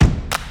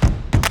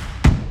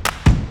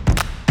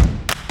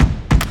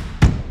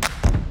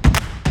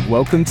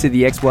Welcome to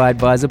the XY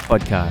Advisor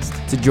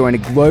podcast. To join a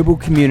global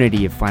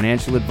community of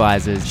financial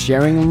advisors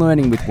sharing and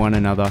learning with one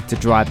another to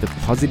drive the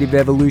positive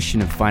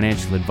evolution of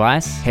financial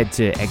advice, head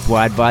to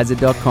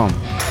xyadvisor.com.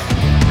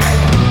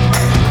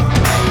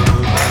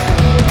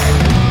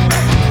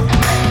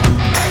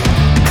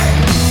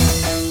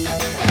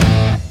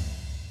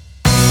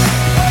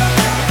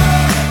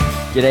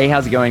 G'day,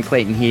 how's it going?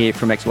 Clayton here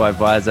from XY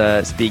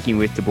Advisor, speaking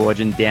with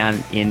Thabojan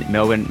down in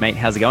Melbourne. Mate,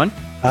 how's it going?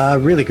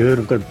 Really good.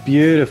 I've got a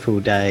beautiful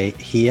day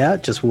here,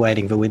 just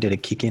waiting for winter to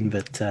kick in,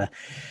 but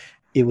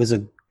it was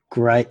a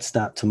great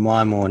start to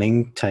my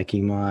morning,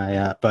 taking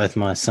my both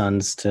my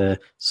sons to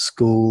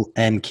school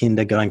and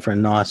kinder, going for a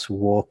nice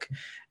walk,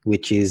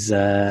 which is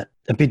a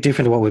bit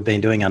different to what we've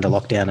been doing under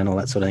lockdown and all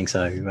that sort of thing.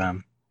 So,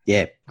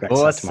 yeah, great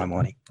start to my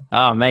morning.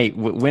 Oh, mate,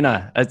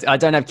 winner. I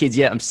don't have kids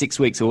yet. I'm 6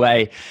 weeks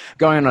away.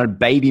 Going on a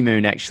baby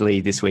moon,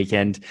 actually, this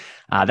weekend.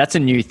 That's a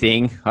new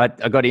thing. I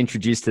got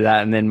introduced to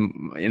that, and then,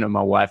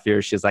 my wife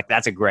here, she was like,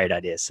 that's a great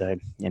idea. So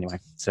anyway,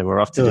 we're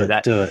off to do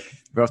that.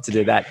 We're off to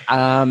do that.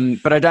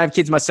 But I don't have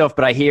kids myself,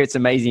 but I hear it's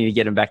amazing to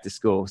get them back to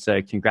school.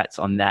 So congrats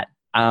on that.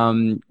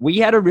 We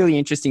had a really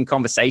interesting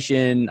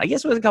conversation, I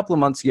guess it was a couple of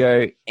months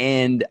ago,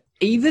 and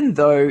even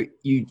though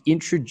you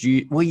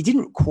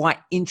didn't quite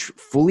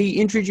fully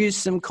introduce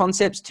some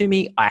concepts to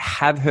me, I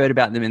have heard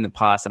about them in the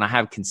past and I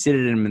have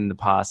considered them in the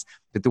past.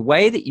 But the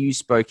way that you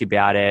spoke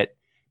about it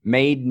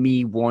made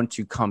me want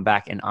to come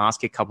back and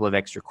ask a couple of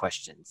extra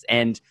questions.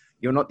 And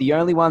you're not the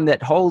only one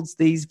that holds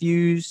these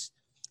views,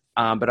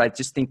 but I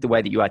just think the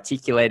way that you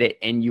articulate it,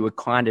 and you were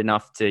kind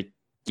enough to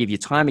give your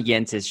time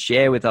again to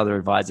share with other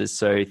advisors.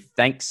 So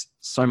thanks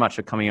so much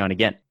for coming on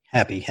again.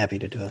 Happy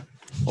to do it.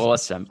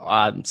 Awesome.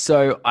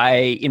 So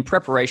in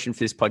preparation for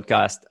this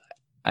podcast,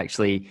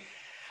 actually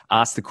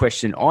asked the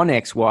question on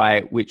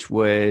XY, which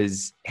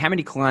was, how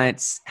many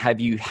clients have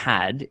you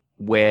had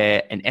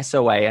where an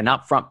SOA, an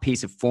upfront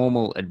piece of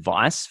formal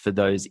advice for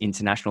those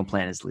international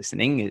planners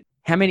listening,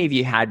 how many of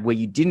you had where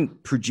you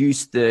didn't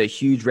produce the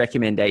huge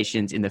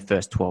recommendations in the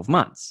first 12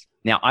 months?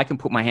 Now, I can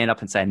put my hand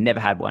up and say I never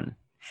had one.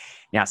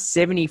 Now,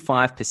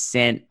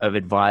 75% of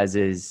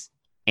advisors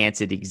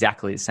answered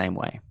exactly the same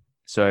way.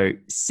 So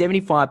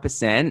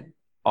 75%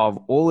 of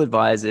all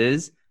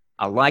advisors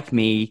are like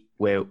me,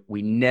 where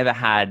we never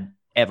had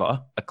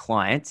ever a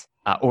client,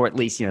 or at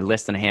least,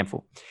 less than a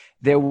handful.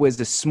 There was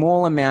a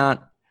small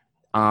amount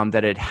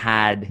that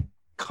had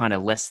kind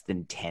of less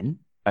than 10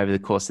 over the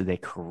course of their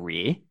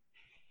career.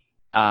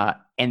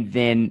 And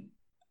then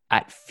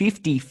at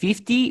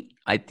 50-50,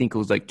 I think it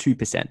was like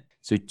 2%.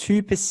 So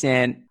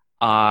 2%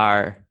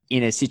 are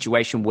in a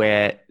situation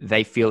where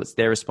they feel it's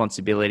their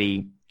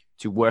responsibility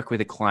to work with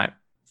a client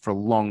for a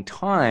long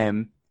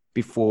time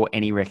before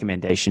any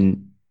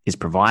recommendation is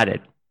provided.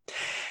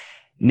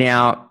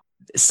 Now,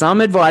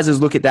 some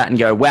advisors look at that and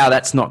go, wow,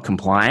 that's not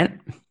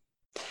compliant.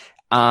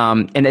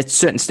 And at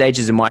certain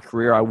stages in my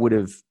career, I would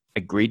have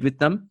agreed with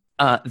them.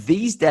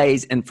 These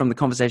days, and from the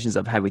conversations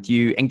I've had with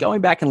you, and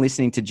going back and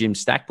listening to Jim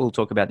Stackpole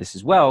talk about this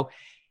as well,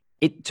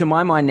 to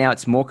my mind now,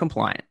 it's more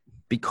compliant.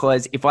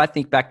 Because if I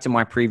think back to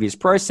my previous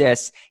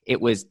process,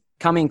 it was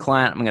come in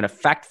client, I'm going to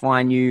fact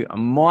find you. I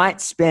might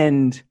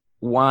spend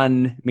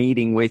one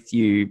meeting with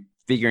you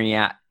figuring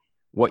out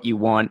what you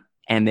want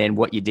and then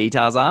what your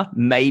details are.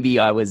 Maybe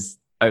I was,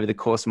 over the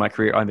course of my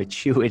career, I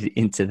matured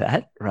into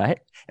that, right?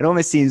 It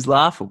almost seems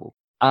laughable.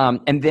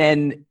 And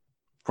then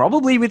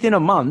probably within a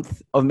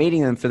month of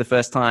meeting them for the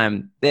first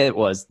time, there it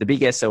was, the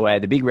big SOA,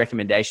 the big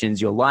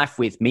recommendations, your life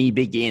with me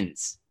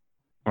begins,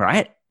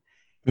 right?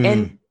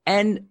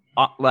 And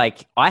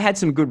I had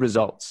some good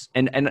results.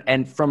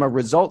 And from a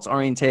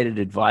results-oriented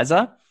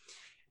advisor,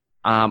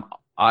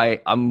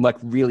 I'm like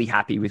really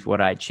happy with what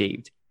I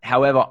achieved.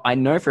 However, I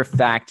know for a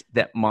fact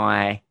that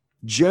my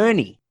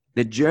journey,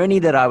 the journey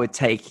that I would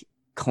take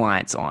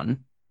clients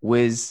on,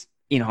 was,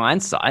 in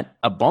hindsight,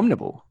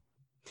 abominable.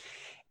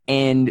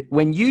 And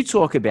when you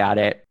talk about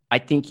it, I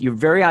think you're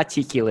very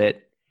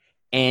articulate,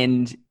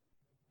 and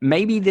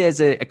maybe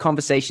there's a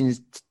conversation.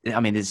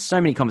 I mean, there's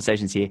so many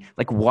conversations here.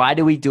 Like, why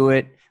do we do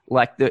it?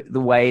 Like the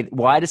way,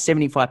 why does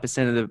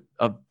 75%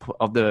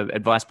 of the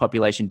advice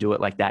population do it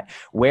like that?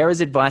 Where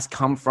does advice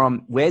come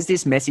from? Where's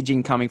this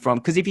messaging coming from?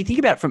 Because if you think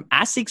about it from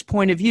ASIC's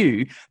point of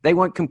view, they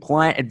want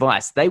compliant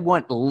advice. They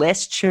want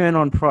less churn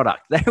on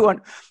product.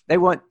 They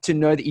want to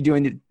know that you're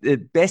doing the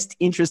best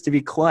interest of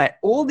your client.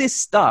 All this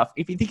stuff,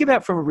 if you think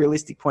about it from a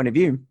realistic point of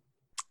view,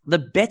 the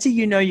better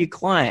you know your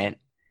client,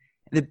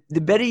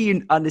 the better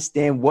you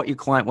understand what your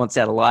client wants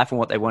out of life and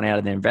what they want out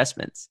of their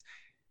investments,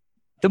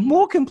 the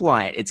more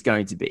compliant it's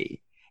going to be.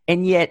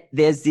 And yet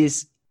there's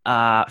this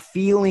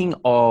feeling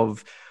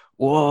of,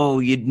 whoa,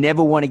 you'd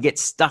never want to get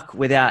stuck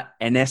without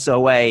an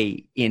SOA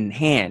in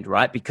hand,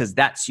 right? Because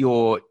that's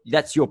your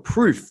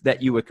proof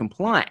that you were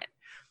compliant.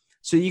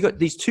 So you got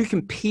these two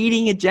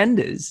competing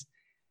agendas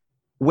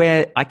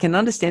where I can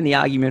understand the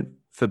argument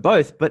for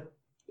both, but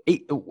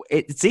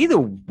it's either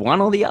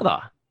one or the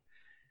other.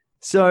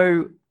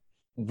 So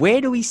where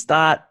do we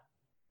start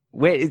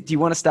where do you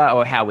want to start,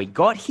 or how we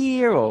got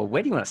here, or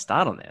where do you want to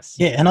start on this?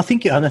 Yeah, and I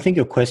think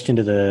your question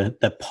to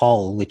the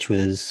poll, which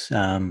was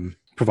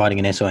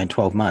providing an SOA in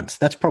 12 months,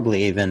 that's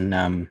probably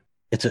even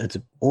it's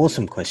an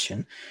awesome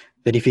question.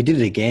 But if you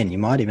did it again, you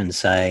might even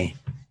say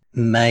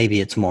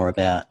maybe it's more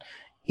about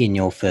in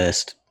your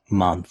first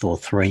month or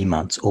 3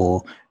 months,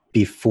 or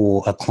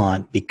before a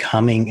client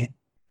becoming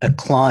a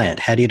client.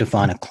 How do you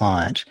define a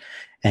client?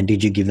 And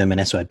did you give them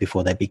an SOA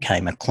before they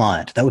became a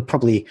client? That would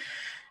probably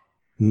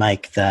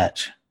make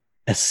that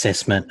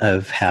assessment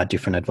of how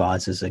different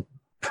advisors are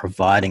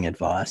providing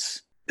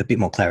advice a bit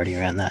more clarity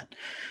around that.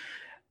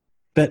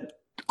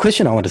 But the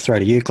question I want to throw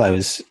to you, Chloe,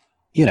 is,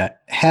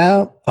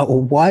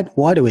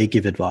 why do we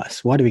give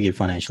advice? Why do we give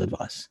financial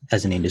advice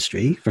as an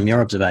industry? From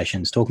your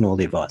observations, talking to all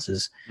the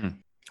advisors,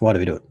 why do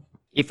we do it?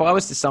 If I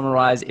was to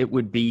summarize, it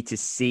would be to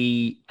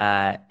see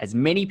as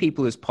many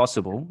people as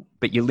possible,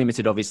 but you're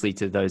limited obviously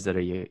to those that are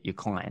your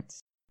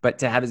clients, but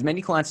to have as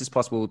many clients as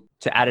possible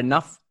to add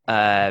enough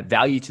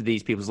value to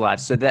these people's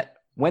lives so that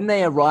when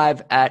they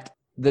arrive at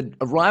the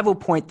arrival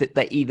point that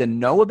they either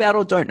know about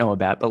or don't know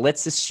about, but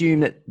let's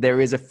assume that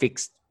there is a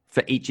fix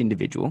for each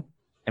individual.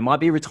 It might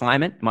be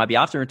retirement, it might be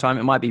after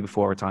retirement, it might be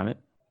before retirement.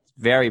 It's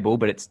variable,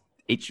 but it's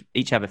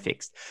each have a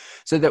fixed.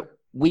 So that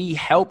we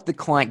help the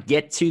client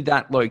get to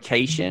that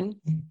location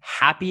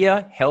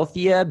happier,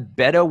 healthier,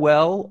 better,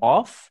 well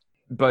off,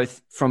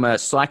 both from a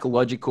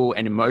psychological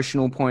and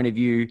emotional point of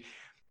view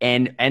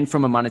and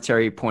from a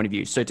monetary point of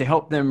view. So to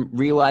help them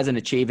realize and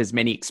achieve as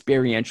many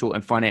experiential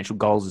and financial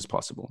goals as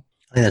possible.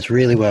 I think that's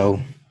really well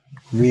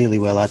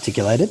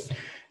articulated.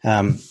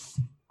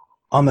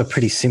 I'm a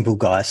pretty simple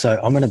guy, so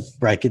I'm going to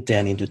break it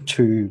down into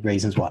 2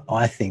 reasons why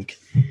I think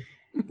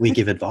we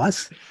give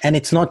advice. And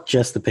it's not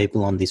just the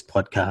people on this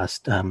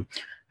podcast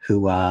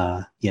who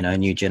are,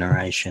 new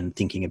generation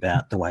thinking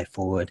about the way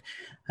forward,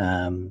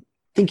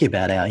 thinking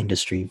about our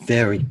industry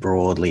very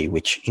broadly,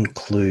 which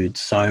includes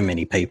so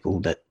many people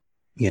that,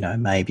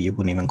 maybe you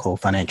wouldn't even call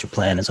financial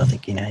planners, I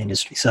think, in our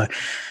industry. So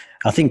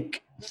I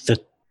think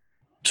the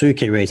 2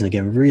 key reasons,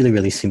 again, really,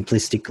 really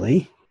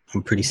simplistically,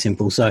 I'm pretty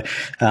simple. So,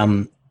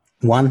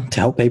 1, to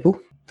help people.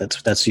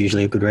 That's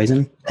usually a good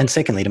reason. And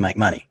secondly, to make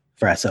money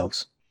for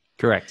ourselves.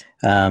 Correct.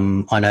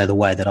 I know the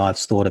way that I've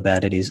thought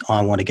about it is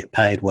I want to get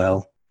paid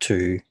well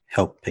to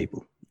help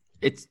people.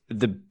 It's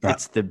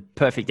the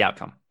perfect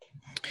outcome.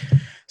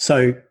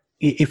 So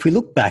if we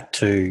look back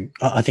to,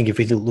 I think if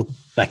we look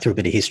back through a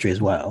bit of history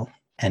as well,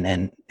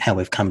 and how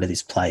we've come to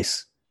this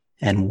place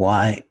and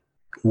why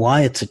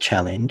it's a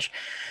challenge,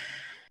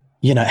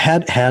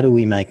 how do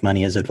we make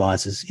money as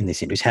advisors in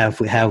this industry? How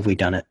have we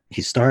done it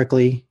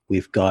historically?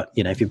 We've got,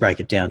 if you break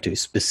it down to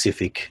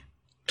specific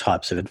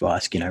types of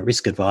advice,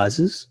 risk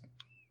advisors,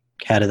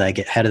 how do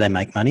they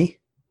make money?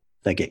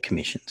 They get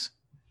commissions,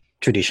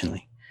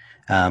 traditionally.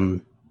 To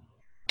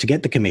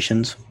get the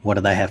commissions, what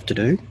do they have to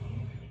do?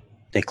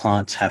 Their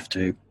clients have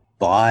to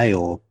buy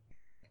or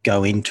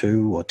go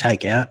into or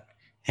take out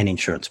an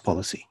insurance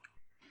policy.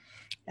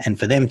 And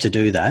for them to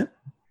do that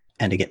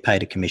and to get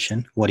paid a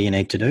commission, what do you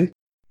need to do?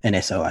 An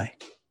SOA.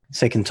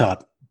 Second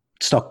type,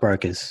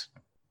 stockbrokers.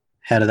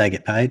 How do they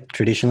get paid?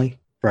 Traditionally,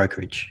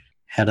 brokerage.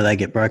 How do they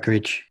get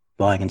brokerage?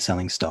 Buying and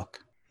selling stock.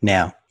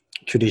 Now,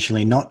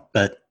 traditionally not,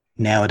 but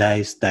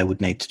nowadays they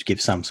would need to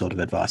give some sort of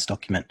advice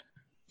document,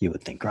 you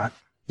would think, right?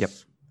 Yep.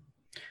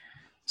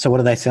 So what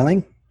are they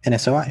selling? An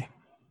SOA.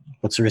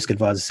 What's the risk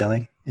advisor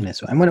selling? An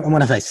SOA. And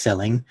when I say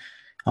selling,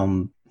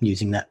 I'm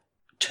using that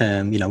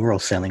term, we're all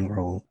selling, we're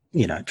all,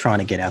 trying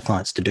to get our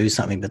clients to do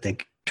something, but they're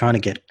trying to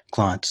get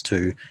clients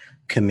to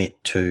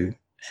commit to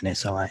an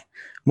SOA.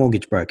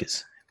 Mortgage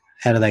brokers,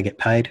 how do they get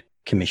paid?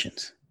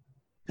 Commissions.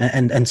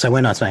 And so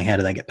when I'm saying how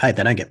do they get paid,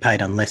 they don't get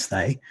paid unless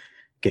they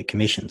get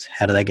commissions.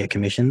 How do they get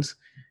commissions?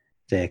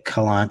 Their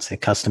clients, their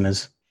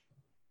customers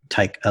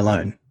take a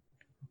loan.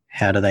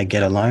 How do they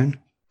get a loan?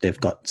 They've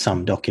got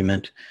some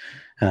document.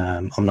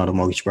 I'm not a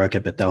mortgage broker,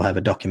 but they'll have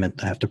a document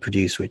they have to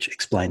produce which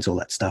explains all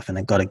that stuff, and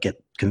they've got to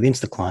convince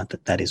the client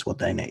that that is what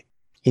they need.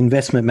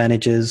 Investment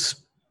managers,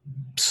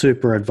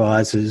 super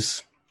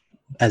advisors,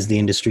 as the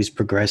industry's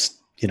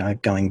progressed,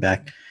 going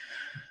back,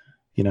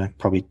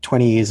 probably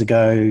 20 years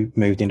ago,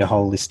 moved into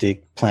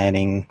holistic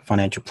planning,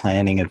 financial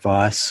planning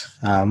advice.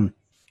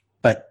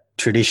 But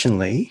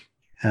traditionally,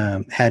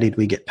 how did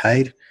we get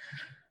paid?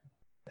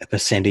 A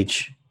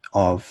percentage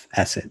of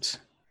assets.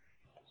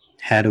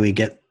 How do we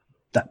get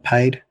that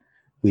paid?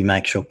 We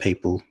make sure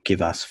people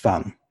give us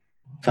funds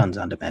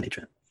under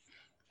management.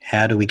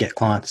 How do we get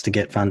clients to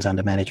get funds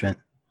under management?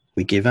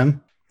 We give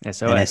them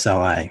an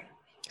SOA.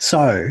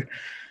 So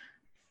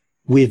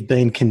we've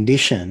been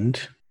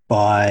conditioned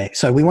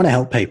so we want to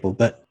help people,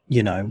 but,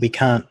 we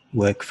can't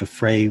work for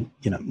free.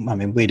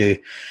 We do,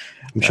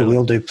 I'm sure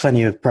we'll do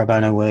plenty of pro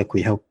bono work.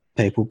 We help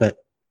people, but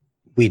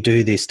we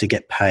do this to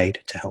get paid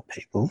to help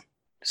people.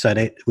 So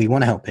we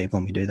want to help people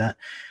and we do that.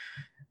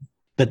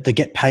 But the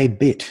get paid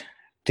bit,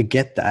 to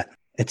get that,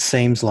 it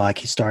seems like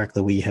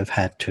historically we have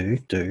had to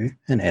do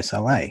an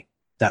SOA.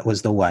 That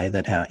was the way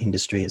that our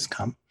industry has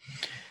come.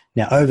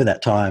 Now, over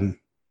that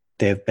time,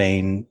 there have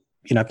been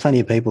plenty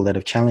of people that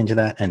have challenged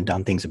that and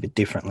done things a bit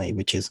differently,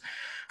 which is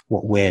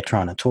what we're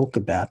trying to talk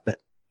about. But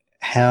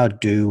how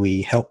do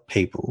we help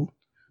people,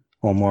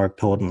 or more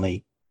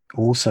importantly,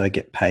 also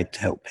get paid to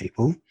help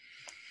people,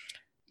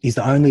 is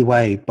the only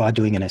way by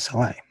doing an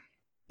SLA.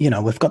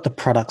 We've got the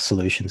product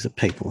solutions that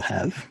people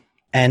have,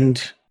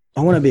 and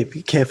I want to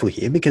be careful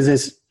here because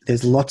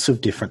there's lots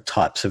of different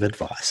types of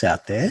advice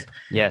out there.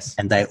 Yes.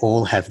 And they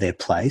all have their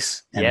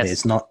place. And Yes.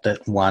 There's not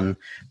that one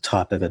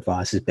type of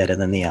advice is better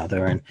than the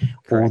other. And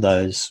Correct. all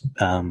those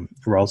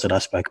roles that I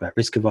spoke about,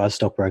 risk advisors,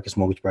 stockbrokers,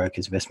 mortgage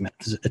brokers, investment,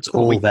 it's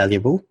all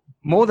valuable.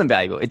 More than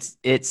valuable. It's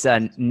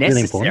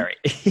necessary.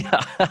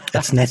 Yeah.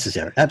 It's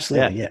necessary.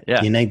 Absolutely.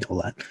 Yeah. You need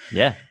all that.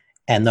 Yeah.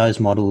 And those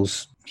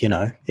models,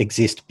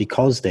 exist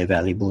because they're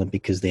valuable and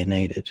because they're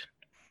needed.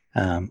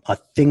 I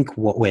think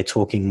what we're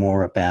talking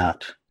more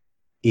about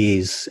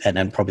is,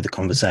 and probably the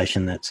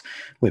conversation that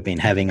we've been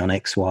having on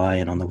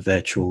XY and on the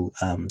virtual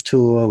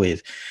tour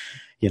with,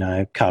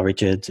 Carl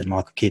Richards and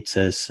Michael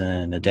Kitsis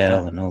and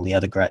Adele and all the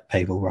other great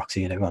people,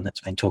 Roxy and everyone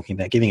that's been talking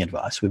about giving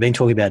advice. We've been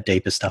talking about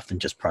deeper stuff than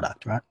just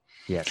product, right?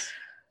 Yes.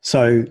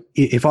 So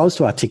if I was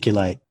to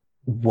articulate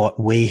what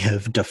we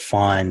have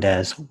defined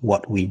as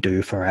what we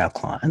do for our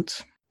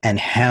clients and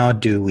how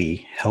do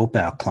we help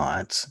our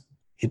clients,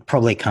 it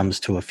probably comes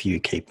to a few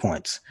key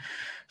points.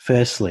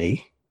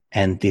 Firstly,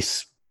 and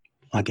this,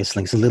 I guess,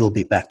 links a little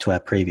bit back to our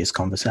previous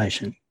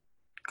conversation,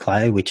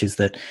 Clay, which is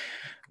that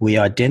we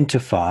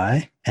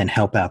identify and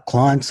help our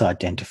clients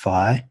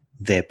identify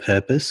their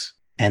purpose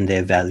and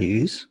their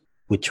values,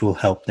 which will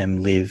help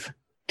them live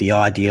the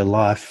ideal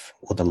life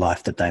or the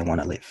life that they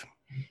want to live.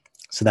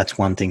 So that's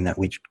one thing that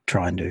we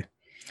try and do.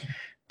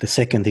 The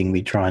second thing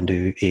we try and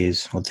do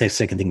is,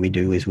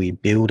 we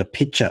build a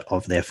picture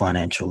of their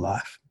financial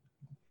life.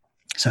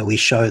 So we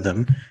show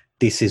them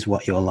this is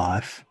what your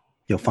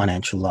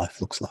financial life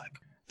looks like.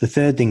 The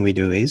third thing we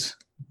do is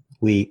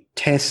we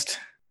test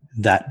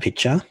that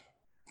picture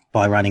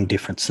by running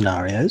different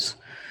scenarios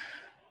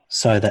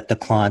so that the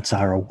clients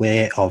are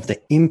aware of the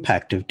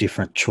impact of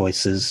different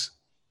choices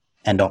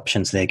and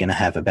options they're going to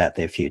have about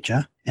their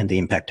future and the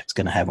impact it's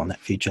going to have on that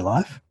future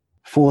life.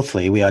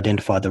 Fourthly, we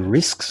identify the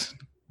risks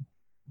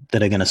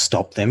that are going to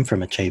stop them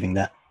from achieving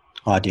that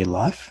ideal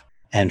life.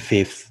 And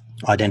fifth,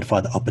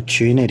 identify the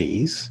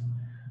opportunities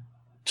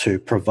to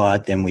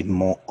provide them with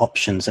more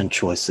options and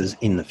choices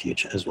in the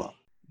future as well.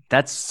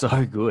 That's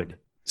so good.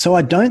 So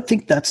I don't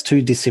think that's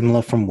too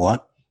dissimilar from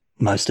what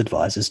most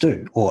advisors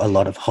do, or a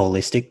lot of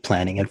holistic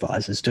planning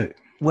advisors do.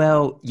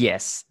 Well,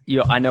 yes,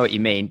 I know what you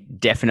mean,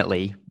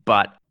 definitely.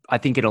 But I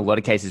think in a lot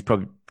of cases,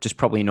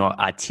 probably not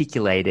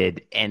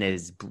articulated and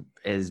as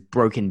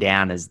broken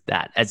down as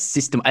that, as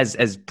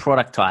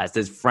productized,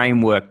 as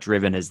framework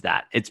driven as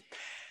that. It's,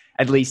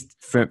 at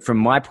least from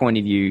my point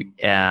of view,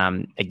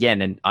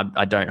 again, and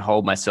I don't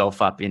hold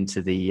myself up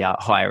into the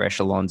higher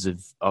echelons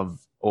of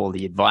all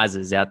the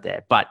advisors out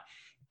there, but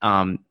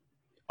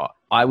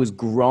I was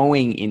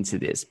growing into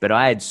this, but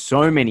I had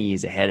so many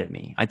years ahead of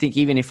me. I think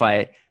even if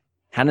I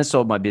hadn't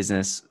sold my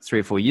business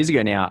 3 or 4 years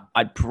ago now,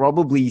 I'd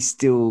probably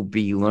still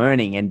be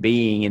learning and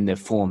being in the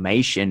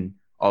formation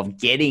of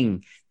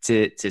getting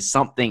to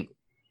something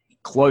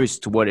close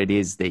to what it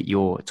is that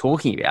you're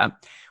talking about.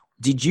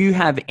 Did you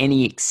have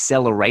any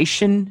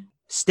acceleration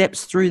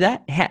steps through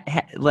that?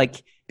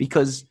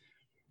 Because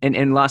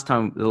the last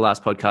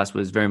podcast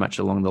was very much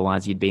along the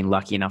lines, you'd been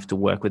lucky enough to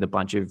work with a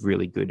bunch of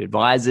really good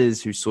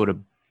advisors who sort of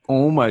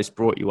almost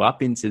brought you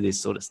up into this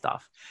sort of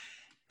stuff.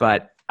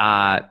 But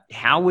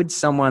how would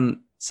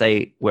someone,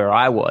 say where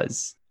I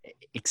was,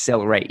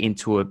 accelerate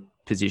into a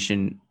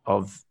position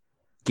of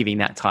giving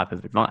that type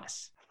of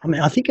advice? I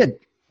mean, I think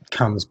it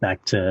comes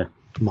back to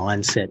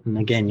mindset. And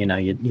again, you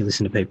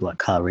listen to people like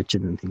Carl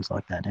Richards and things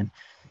like that, and,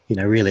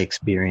 really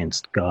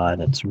experienced guy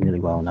that's really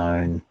well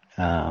known,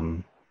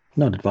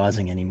 not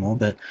advising anymore,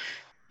 but,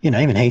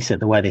 even he said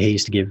the way that he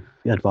used to give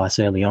advice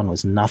early on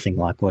was nothing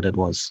like what it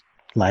was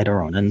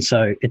later on. And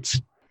so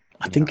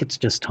I think it's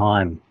just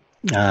time,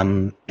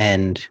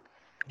 and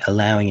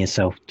allowing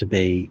yourself to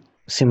be,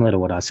 similar to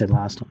what I said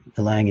last time,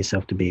 allowing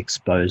yourself to be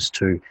exposed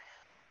to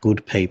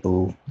good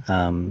people,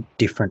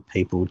 different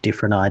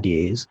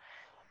ideas,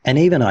 and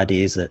even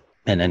ideas that,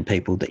 and then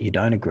people that you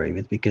don't agree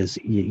with, because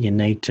you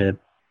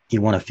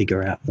want to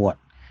figure out what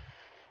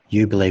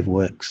you believe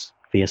works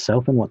for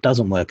yourself and what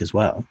doesn't work as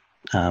well.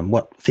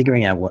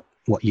 Figuring out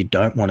what you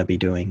don't want to be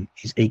doing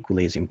is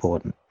equally as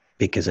important,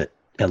 because it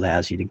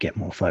allows you to get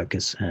more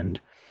focus and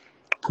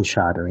push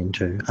harder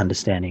into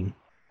understanding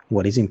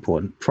what is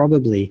important.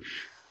 Probably,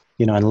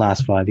 in the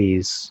last 5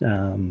 years,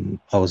 I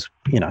was,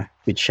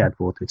 with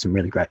Shadforth with some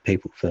really great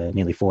people for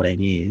nearly 14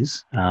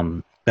 years.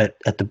 But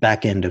at the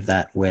back end of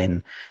that,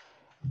 when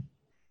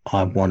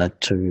I wanted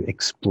to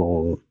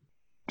explore,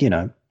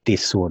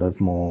 this sort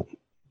of more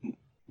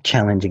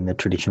challenging the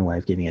traditional way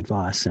of giving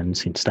advice, and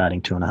since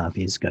starting 2.5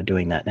 years ago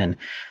doing that, and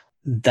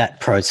that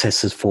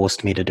process has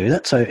forced me to do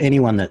that. So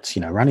anyone that's,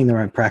 running their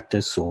own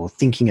practice or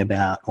thinking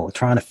about or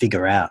trying to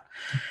figure out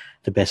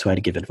the best way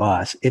to give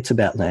advice. It's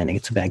about learning.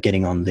 It's about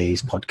getting on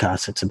these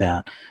podcasts. It's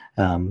about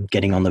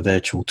getting on the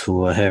virtual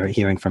tour,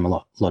 hearing from a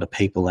lot of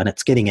people, and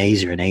it's getting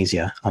easier and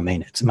easier. I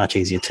mean, it's much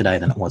easier today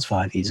than it was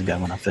 5 years ago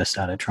when I first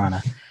started trying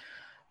to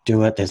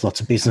do it. There's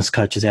lots of business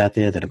coaches out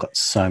there that have got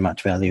so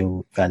much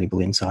valuable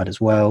insight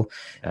as well.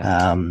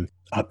 The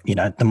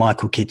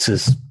Michael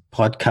Kitz's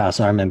podcast,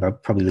 I remember I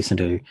probably listened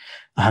to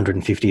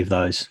 150 of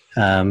those.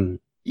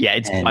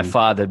 It's by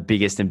far the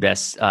biggest and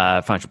best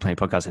financial planning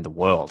podcast in the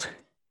world.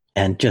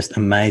 And just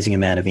amazing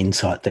amount of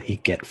insight that you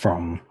get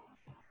from,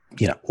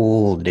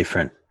 all the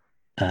different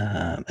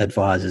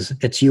advisors.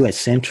 It's US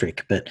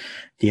centric, but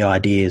the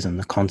ideas and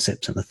the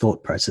concepts and the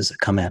thought process that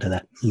come out of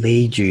that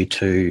lead you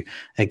to,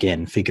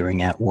 again,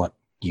 figuring out what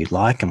you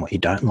like and what you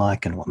don't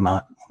like and what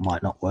might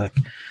not work.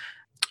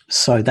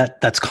 So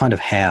that's kind of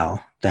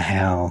how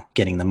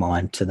getting the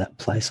mind to that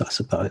place, I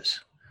suppose.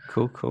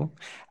 Cool.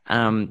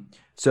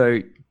 So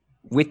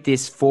with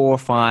this 4 or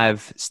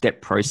 5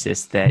 step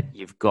process that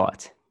you've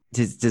got,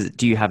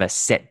 do you have a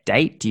set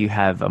date? Do you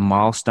have a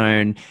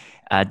milestone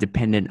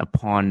dependent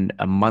upon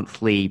a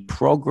monthly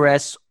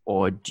progress,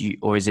 or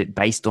is it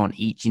based on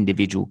each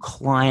individual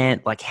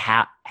client? Like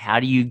how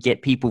do you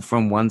get people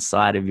from one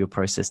side of your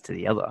process to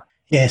the other?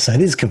 Yeah, so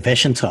this is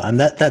confession time.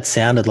 That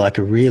sounded like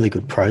a really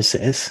good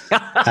process,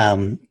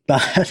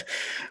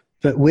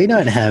 but we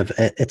don't have.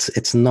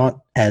 It's not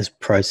as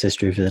process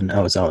driven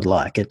as I would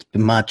like. It's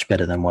much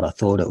better than what I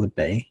thought it would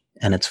be.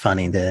 And it's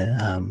funny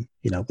there.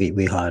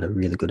 We hired a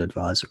really good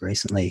advisor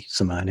recently,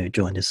 Simone, who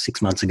joined us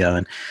 6 months ago,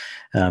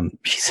 and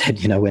she said,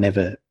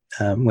 whenever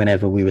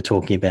we were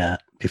talking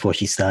about before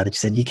she started, she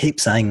said, you keep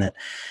saying that.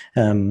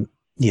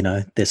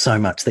 There's so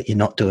much that you're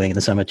not doing and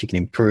there's so much you can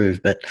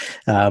improve. But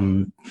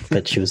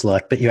she was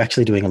like, but you're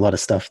actually doing a lot of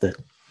stuff that,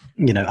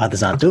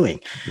 others aren't doing.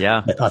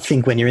 Yeah. But I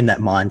think when you're in that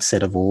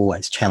mindset of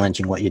always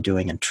challenging what you're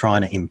doing and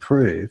trying to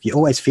improve, you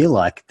always feel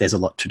like there's a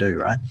lot to do,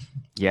 right?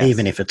 Yes.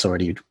 Even if it's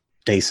already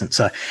decent.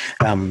 So,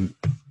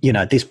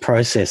 this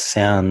process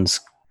sounds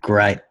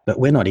great, but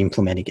we're not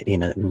implementing it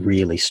in a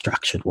really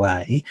structured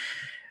way.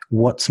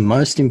 What's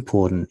most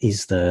important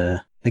is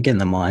the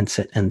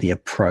mindset and the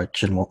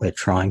approach and what we're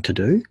trying to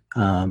do.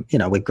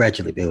 We're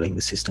gradually building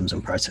the systems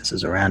and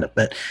processes around it,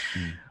 but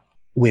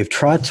we've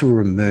tried to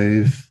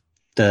remove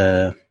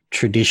the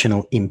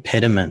traditional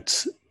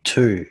impediments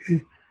to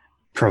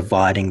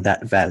providing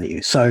that value.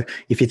 So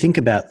if you think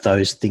about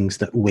those things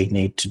that we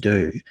need to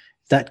do,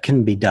 that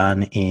can be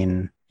done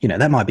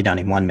that might be done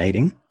in one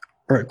meeting,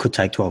 or it could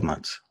take 12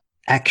 months.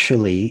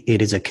 Actually,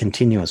 it is a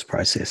continuous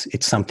process.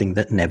 It's something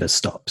that never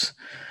stops.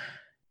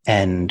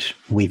 And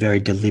we very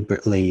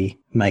deliberately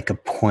make a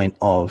point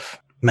of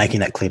making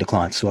that clear to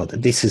clients as well,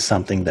 that this is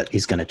something that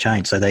is going to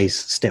change. So these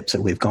steps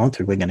that we've gone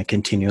through, we're going to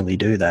continually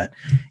do that.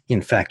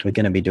 In fact, we're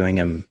going to be doing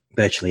them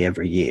virtually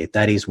every year.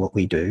 That is what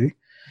we do.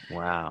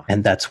 Wow.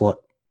 And that's what,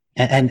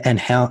 and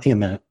how,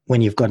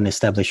 when you've got an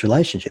established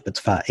relationship, it's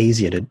far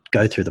easier to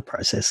go through the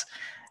process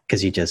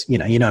because you just,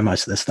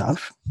 most of the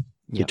stuff.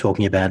 You're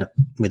talking about it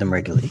with them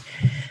regularly.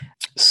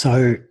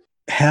 So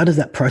how does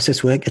that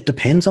process work? It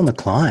depends on the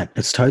client.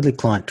 It's totally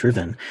client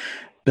driven.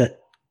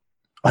 But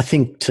I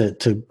think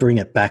to bring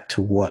it back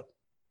to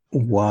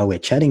why we're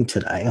chatting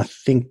today, I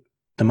think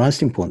the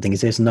most important thing is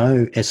there's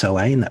no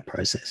SOA in that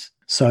process.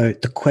 So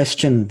the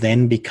question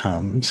then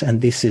becomes,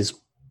 and this is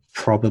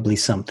probably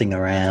something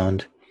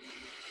around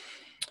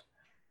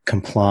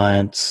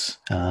compliance,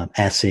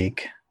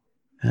 ASIC,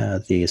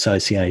 the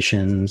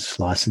associations,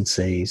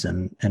 licensees,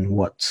 and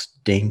what's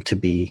deemed to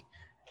be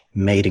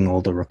meeting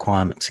all the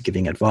requirements of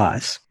giving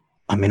advice.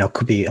 I mean,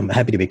 I'm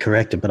happy to be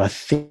corrected, but I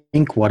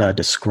think what I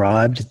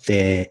described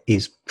there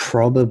is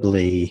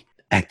probably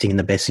acting in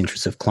the best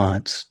interest of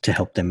clients to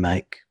help them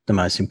make the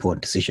most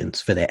important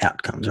decisions for their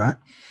outcomes, right?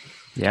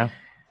 Yeah.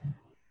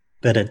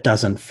 But it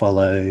doesn't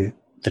follow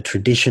the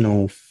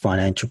traditional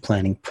financial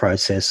planning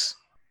process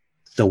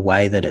the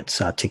way that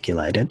it's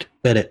articulated,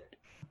 but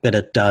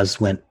it does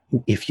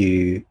if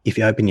you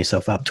open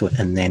yourself up to it,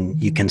 and then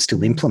you can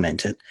still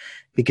implement it,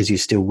 because you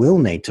still will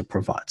need to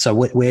provide. So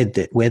where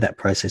that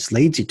process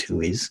leads you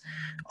to is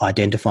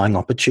identifying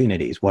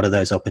opportunities. What are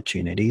those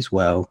opportunities?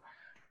 Well,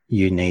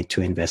 you need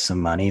to invest some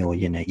money, or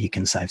you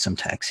can save some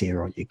tax here,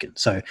 or you can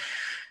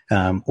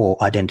or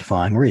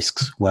identifying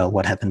risks. Well,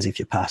 what happens if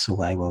you pass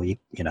away? Well,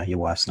 your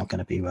wife's not going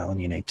to be well,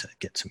 and you need to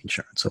get some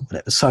insurance or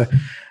whatever. So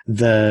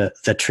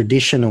the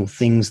traditional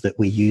things that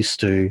we used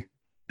to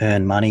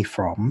earn money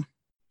from,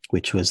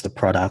 which was the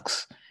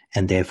products,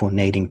 and therefore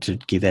needing to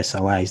give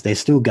SOAs, they're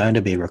still going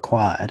to be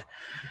required,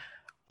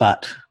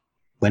 but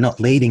we're not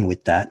leading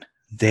with that.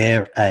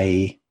 They're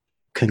a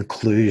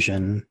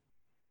conclusion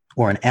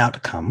or an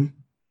outcome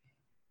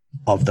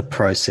of the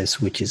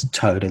process, which is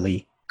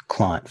totally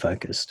client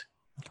focused.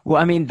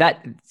 Well, I mean,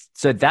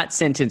 that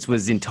sentence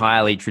was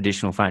entirely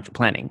traditional financial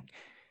planning.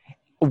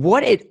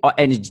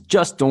 And it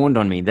just dawned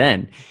on me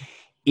then,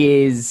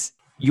 is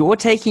you're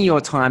taking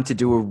your time to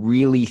do a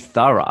really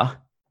thorough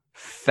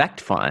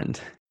fact find.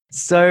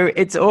 So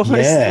it's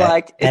almost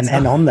like...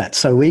 and on that,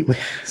 so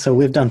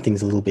we've done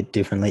things a little bit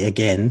differently.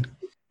 Again,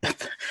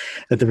 at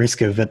the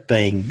risk of it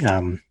being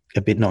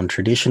a bit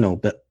non-traditional,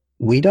 but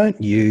we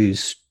don't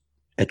use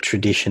a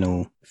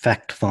traditional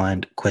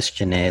fact-find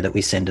questionnaire that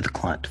we send to the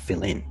client to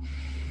fill in.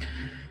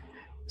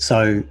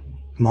 So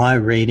my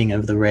reading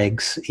of the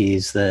regs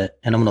is that,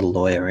 and I'm not a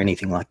lawyer or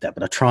anything like that,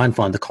 but I try and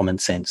find the common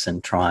sense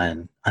and try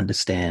and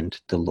understand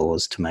the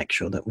laws to make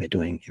sure that we're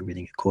doing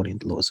everything according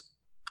to the laws,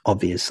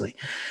 obviously.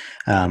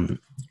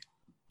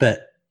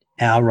 But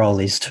our role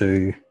is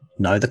to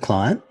know the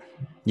client.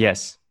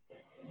 Yes.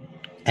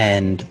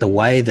 And the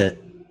way that,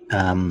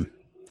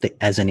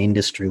 as an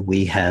industry,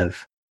 we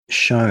have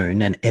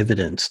shown and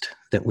evidenced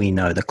that we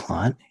know the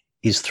client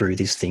is through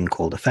this thing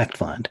called a fact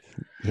find.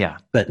 Yeah.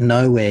 But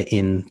nowhere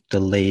in the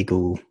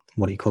legal,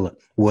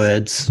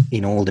 words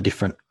in all the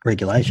different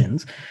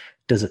regulations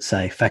does it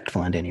say fact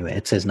find anywhere.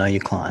 It says know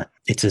your client.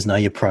 It says know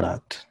your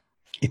product.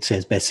 It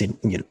says best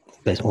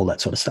all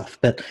that sort of stuff.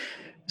 But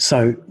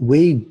so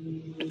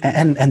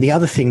and the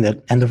other thing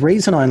and the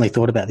reason I only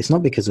thought about this,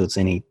 not because it was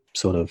any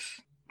sort of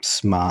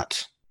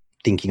smart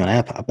thinking on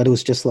our part, but it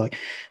was just like,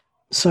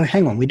 so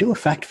hang on, we do a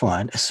fact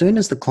find. As soon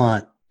as the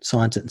client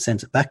signs it and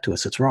sends it back to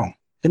us, it's wrong.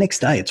 The next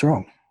day, it's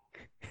wrong.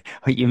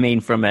 What you mean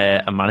from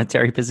a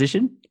monetary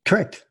position?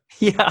 Correct.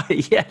 Yeah.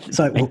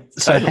 So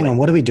Totally. Hang on,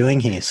 what are we doing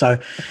here? So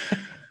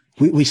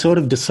we sort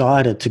of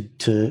decided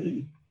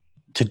to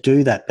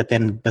do that, but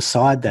then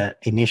beside that,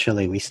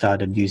 initially we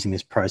started using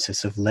this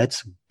process of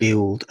let's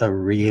build a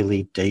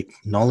really deep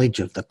knowledge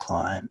of the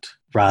client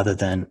rather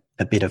than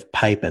a bit of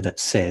paper that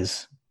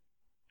says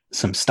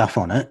some stuff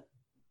on it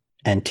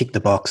and tick the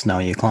box, know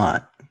your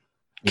client.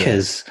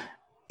 Because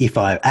if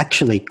I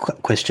actually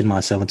question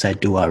myself and say,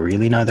 do I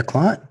really know the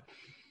client?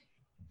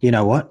 You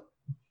know what?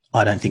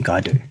 I don't think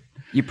I do.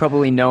 You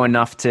probably know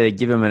enough to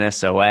give them an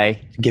SOA.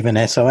 Give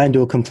an SOA and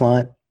do a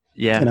compliant.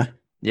 Yeah.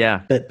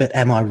 Yeah. But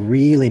am I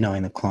really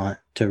knowing the client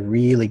to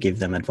really give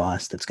them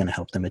advice that's going to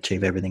help them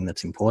achieve everything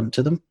that's important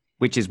to them?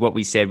 Which is what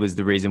we said was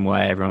the reason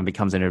why everyone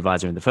becomes an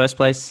advisor in the first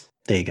place.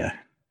 There you go.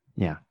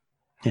 Yeah.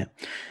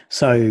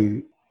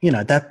 So,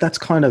 that's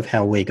kind of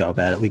how we go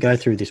about it. We go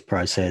through this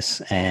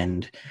process,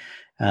 and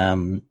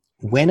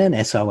when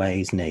an SOA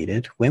is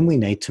needed, when we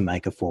need to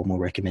make a formal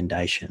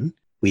recommendation,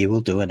 we will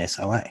do an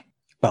SOA.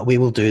 But we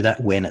will do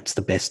that when it's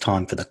the best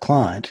time for the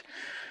client.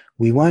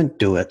 We won't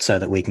do it so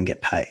that we can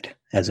get paid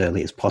as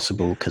early as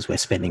possible because we're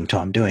spending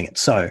time doing it.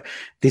 So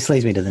this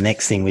leads me to the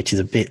next thing, which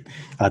is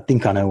I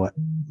think I know what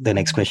the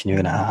next question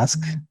you're going to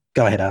ask.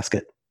 Go ahead, ask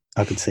it.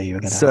 I could see you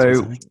were going to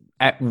ask me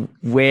something.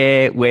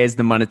 Where's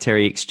the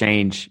monetary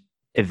exchange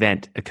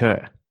event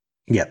occur?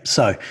 Yeah.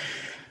 So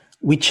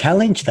we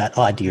challenge that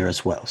idea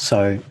as well.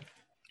 So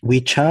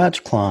we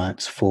charge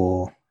clients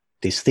for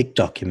this thick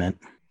document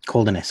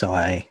called an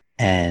SOA,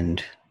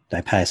 and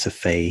they pay us a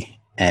fee,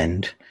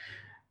 and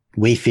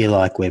we feel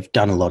like we've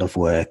done a lot of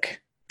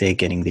work. They're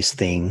getting this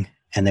thing,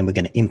 and then we're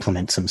going to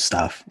implement some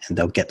stuff, and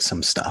they'll get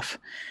some stuff.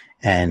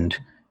 And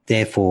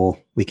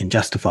therefore, we can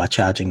justify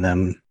charging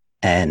them,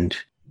 and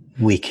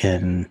we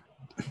can,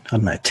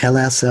 tell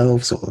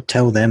ourselves or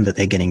tell them that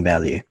they're getting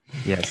value.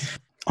 Yes.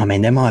 I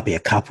mean, there might be a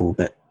couple,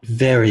 but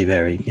very,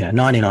 very,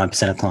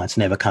 99% of clients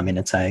never come in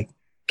and say,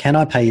 can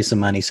I pay you some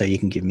money so you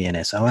can give me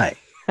an SOA?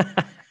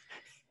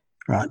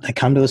 Right? They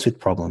come to us with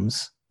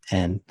problems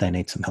and they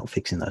need some help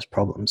fixing those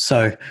problems.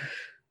 So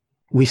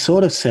we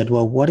sort of said,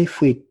 well, what if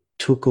we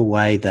took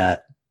away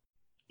that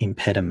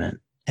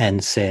impediment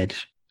and said,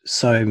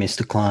 so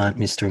Mr. Client,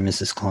 Mr. and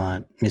Mrs.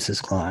 Client,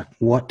 Mrs. Client,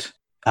 what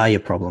are your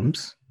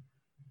problems?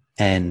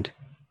 And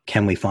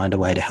can we find a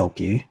way to help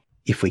you?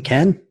 If we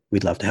can,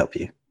 we'd love to help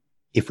you.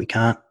 If we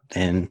can't,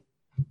 then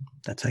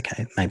that's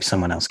okay. Maybe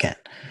someone else can.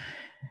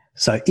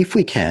 So if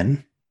we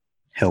can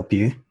help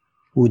you,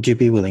 would you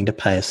be willing to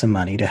pay us some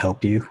money to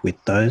help you with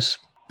those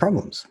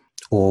problems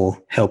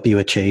or help you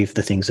achieve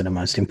the things that are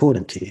most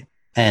important to you?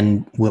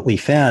 And what we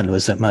found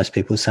was that most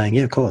people were saying,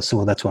 yeah, of course.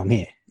 Well, that's why I'm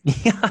here.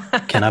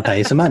 Can I pay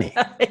you some money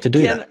to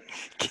do that?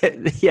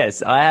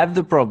 Yes, I have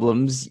the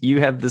problems.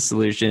 You have the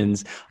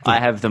solutions. Yeah. I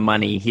have the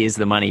money. Here's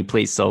the money.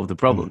 Please solve the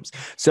problems.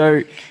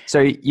 So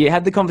you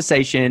have the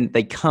conversation.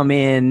 They come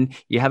in.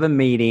 You have a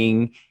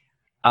meeting.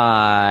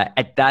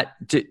 At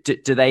that,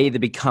 do they either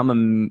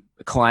become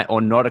a client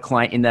or not a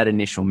client in that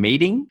initial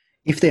meeting?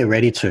 If they're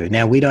ready to.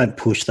 Now, we don't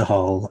push the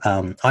whole.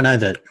 I know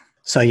that.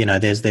 So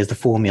there's the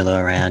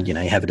formula around. You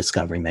have a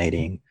discovery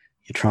meeting.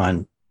 You try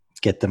and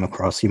get them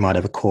across. You might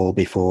have a call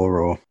before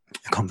or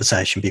a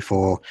conversation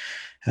before.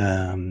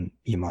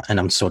 You might, and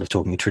I'm sort of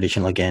talking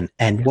traditional again.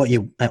 And what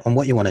you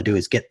want to do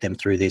is get them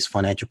through this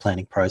financial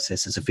planning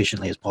process as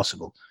efficiently as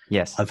possible.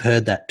 Yes, I've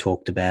heard that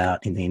talked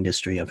about in the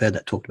industry. I've heard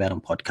that talked about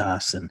on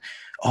podcasts. And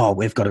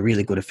we've got a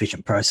really good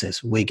efficient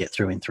process. We get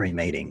through in 3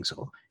 meetings.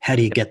 Or how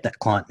do you get that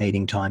client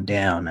meeting time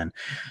down? And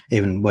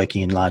even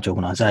working in large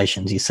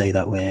organisations, you see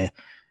that where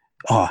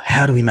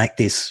how do we make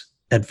this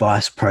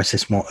advice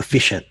process more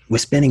efficient? We're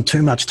spending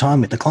too much time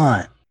with the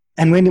client.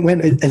 And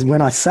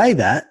when I say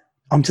that,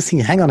 I'm just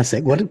thinking, hang on a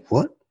sec, what?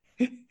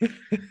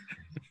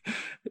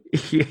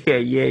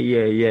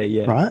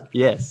 Yeah. Right?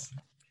 Yes.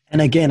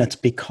 And again, it's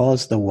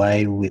because the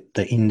way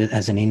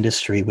as an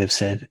industry, we've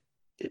said,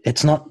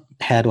 it's not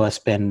how do I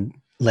spend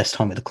less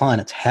time with the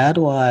client, it's how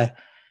do I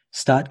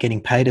start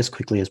getting paid as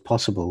quickly as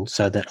possible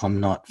so that I'm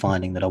not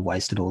finding that I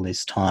wasted all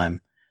this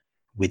time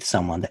with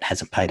someone that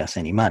hasn't paid us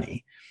any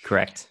money.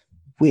 Correct.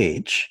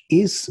 Which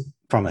is,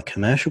 from a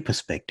commercial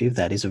perspective,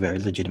 that is a very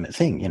legitimate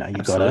thing. You've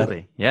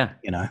Absolutely.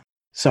 got to,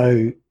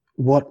 So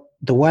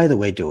the way that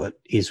we do it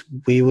is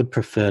we would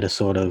prefer to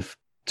so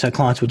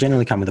clients will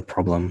generally come with a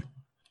problem.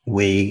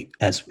 We,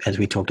 as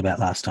we talked about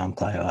last time,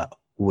 Clay,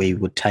 we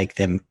would take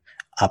them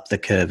up the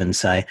curve and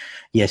say,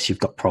 yes, you've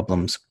got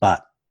problems,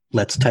 but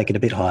let's take it a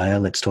bit higher.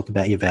 Let's talk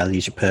about your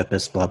values, your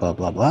purpose, blah, blah,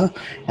 blah, blah.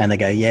 And they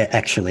go, yeah,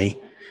 actually,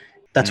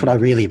 that's what I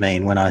really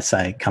mean when I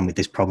say come with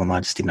this problem. I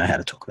just didn't know how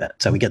to talk about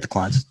it. So we get the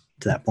clients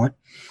to that point.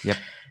 Yep.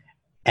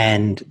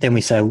 And then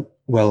we say,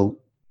 well,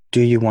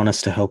 do you want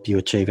us to help you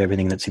achieve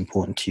everything that's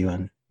important to you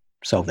and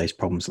solve these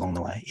problems along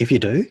the way? If you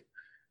do,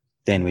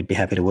 then we'd be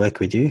happy to work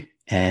with you.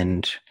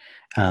 And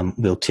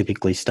we'll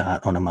typically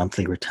start on a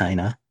monthly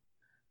retainer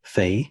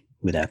fee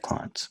with our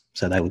clients.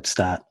 So they would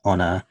start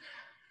on a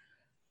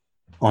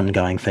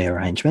ongoing fee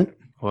arrangement.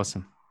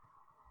 Awesome.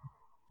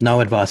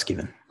 No advice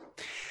given.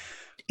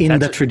 In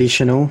the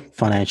traditional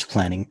financial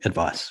planning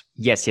advice.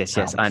 Yes.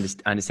 I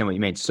understand what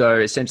you mean. So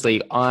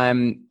essentially,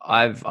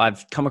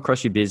 I've come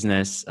across your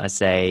business. I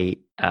say,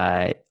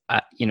 I've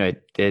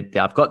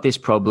got this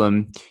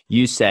problem.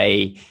 You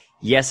say,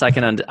 yes, I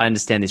can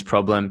understand this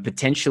problem.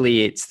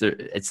 Potentially, it's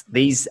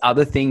these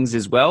other things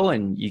as well,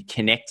 and you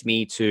connect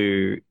me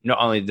to not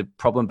only the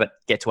problem, but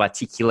get to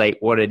articulate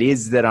what it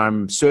is that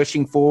I'm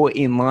searching for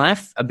in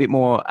life a bit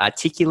more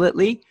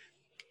articulately.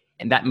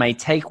 And that may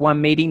take one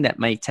meeting, that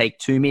may take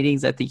two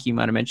meetings, I think you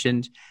might have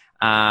mentioned.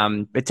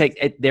 But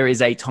there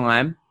is a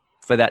time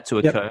for that to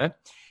occur.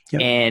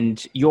 Yep.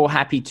 And you're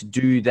happy to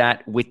do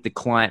that with the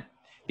client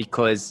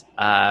because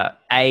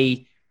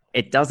A,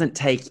 it doesn't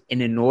take an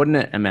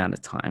inordinate amount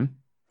of time.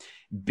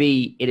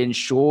 B, it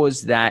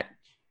ensures that,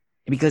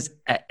 because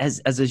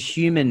as a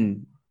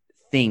human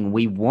thing,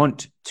 we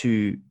want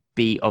to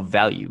be of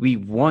value. We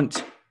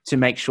want to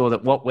make sure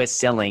that what we're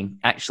selling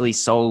actually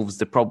solves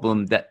the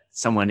problem that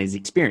someone is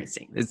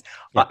experiencing.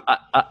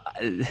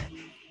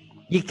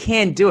 You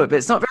can do it, but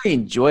it's not very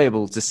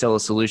enjoyable to sell a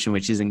solution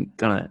which isn't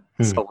going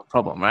to solve a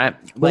problem, right?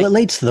 Well, it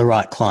leads to the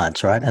right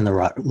clients, right? And the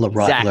right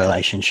exactly.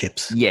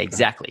 relationships. Yeah,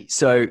 exactly.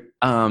 So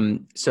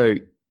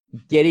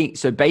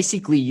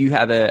basically you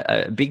have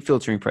a big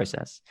filtering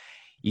process.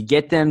 You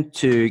get them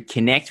to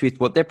connect with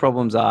what their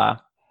problems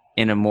are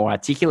in a more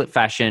articulate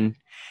fashion.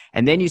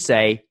 And then you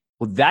say,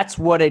 well, that's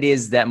what it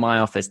is that my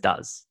office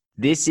does.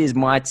 This is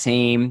my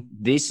team.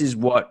 This is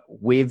what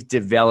we've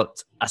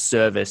developed a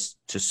service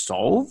to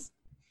solve.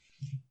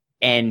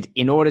 And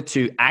in order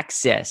to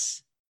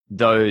access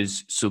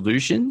those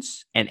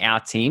solutions and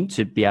our team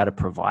to be able to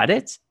provide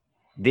it,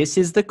 this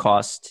is the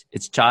cost.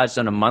 It's charged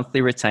on a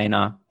monthly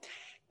retainer.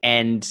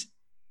 And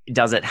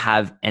does it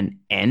have an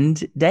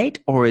end date,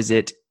 or is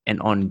it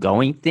an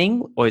ongoing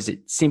thing? Or is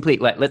it simply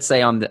like, let's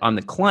say I'm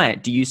the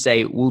client. Do you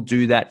say we'll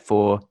do that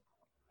for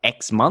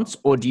X months,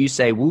 or do you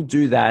say we'll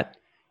do that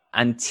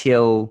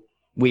until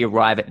we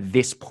arrive at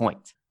this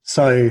point?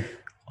 So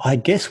I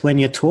guess when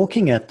you're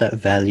talking at that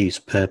values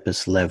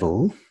purpose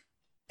level,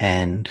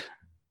 and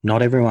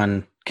not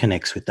everyone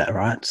connects with that,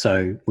 right?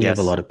 So we have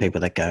a lot of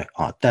people that go,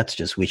 oh, that's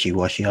just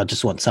wishy-washy. I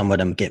just want someone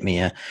to get me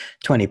a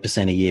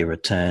 20% a year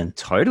return.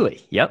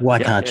 Totally. Yep. Why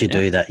can't you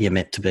do that? You're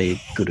meant to be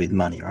good with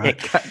money, right?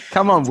 Yeah,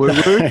 come on,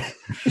 woo-woo.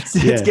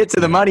 Let's get to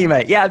the money,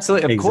 mate. Yeah,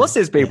 absolutely. Of course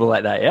there's people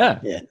like that, yeah.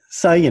 Yeah.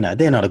 So,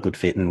 they're not a good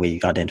fit, and we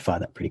identify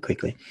that pretty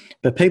quickly.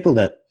 But people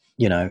that,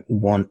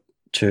 want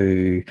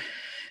to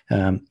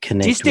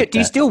connect Do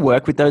you still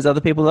work with those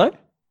other people, though?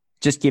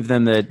 Just give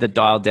them the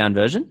dialed down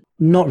version?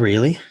 Not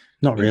really.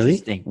 Not really.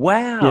 Interesting.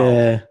 Wow.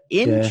 Yeah.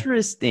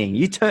 Interesting.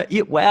 You turn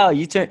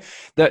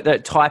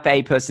the type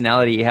A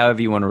personality,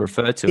 however you want to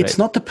refer to it. It's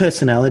not the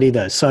personality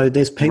though. So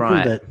there's people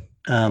that,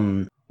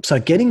 so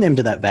getting them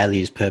to that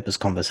values purpose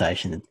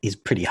conversation is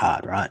pretty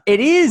hard, right? It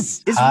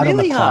is. It's hard really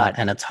on the hard. client,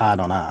 and it's hard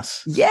on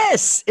us.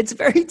 Yes. It's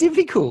very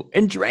difficult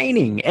and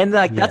draining. And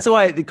that's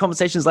why the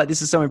conversations like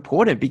this are so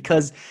important,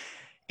 because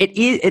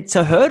it's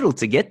a hurdle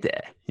to get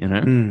there,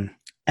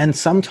 And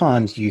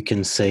sometimes you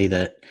can see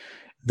that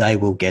they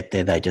will get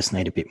there. They just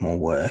need a bit more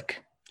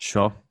work.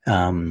 Sure.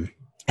 And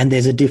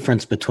there's a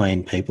difference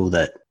between people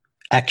that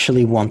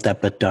actually want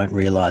that but don't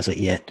realize it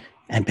yet,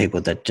 and people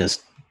that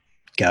just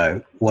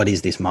go, what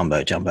is this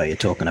mumbo jumbo you're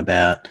talking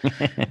about?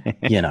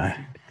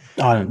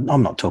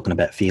 I'm not talking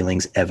about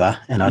feelings ever,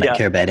 and I don't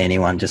care about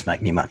anyone. Just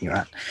make me money,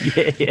 right?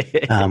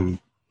 Yeah.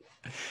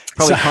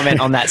 Probably comment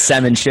on that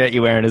salmon shirt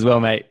you're wearing as well,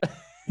 mate.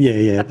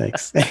 Yeah,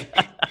 thanks.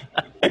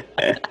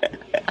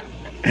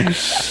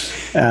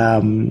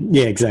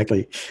 Yeah,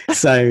 exactly.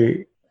 So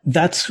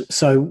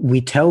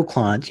we tell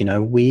clients,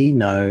 we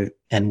know,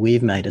 and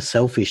we've made a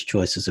selfish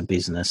choice as a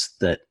business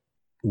that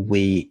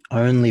we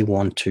only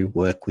want to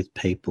work with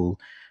people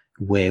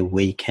where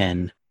we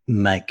can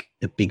make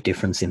a big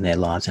difference in their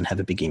lives and have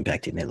a big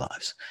impact in their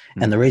lives.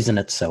 And the reason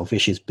it's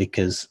selfish is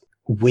because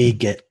we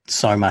get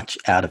so much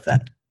out of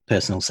that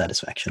personal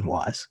satisfaction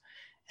wise,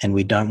 and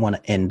we don't want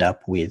to end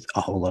up with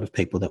a whole lot of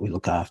people that we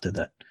look after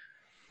that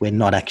we're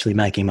not actually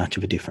making much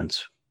of a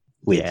difference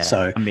with. Yeah,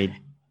 so I mean,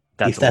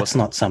 if that's awesome.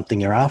 not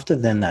something you're after,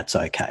 then that's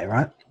okay,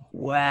 right?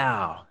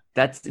 Wow.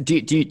 Do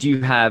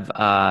you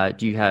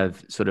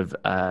have sort of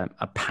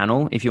a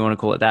panel, if you want to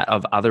call it that,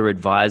 of other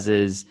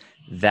advisors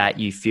that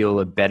you feel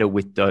are better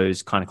with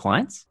those kind of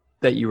clients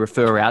that you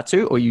refer out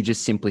to, or you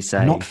just simply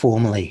say? Not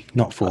formally.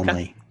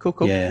 Okay.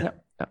 Cool. Yeah.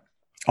 Yep.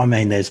 I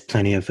mean, there's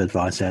plenty of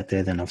advice out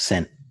there that I've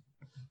sent,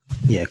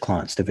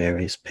 clients to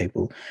various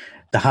people.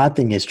 The hard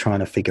thing is trying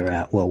to figure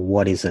out, well,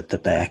 what is it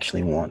that they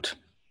actually want?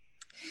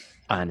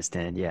 I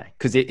understand. Yeah.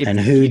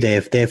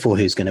 Therefore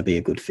who's going to be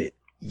a good fit.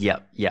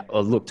 Yep. Yeah.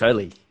 Oh, look,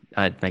 totally.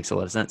 It makes a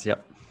lot of sense.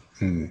 Yep.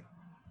 And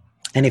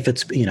if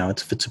it's,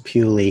 if it's a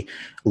purely,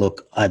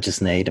 look, I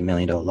just need $1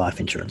 million life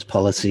insurance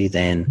policy,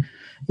 then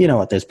you know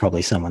what, there's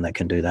probably someone that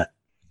can do that.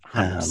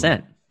 100%.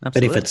 Absolutely.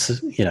 But if it's,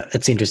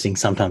 it's interesting.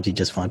 Sometimes you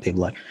just find people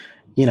like,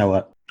 you know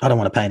what, I don't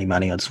want to pay any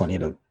money. I just want you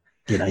to,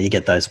 you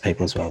get those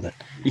people as well that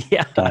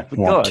don't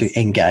want to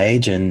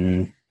engage,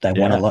 and they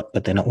want a lot,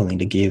 but they're not willing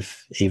to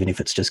give, even if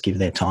it's just give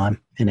their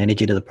time and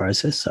energy to the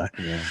process. So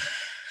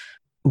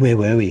where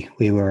were we?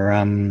 We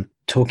were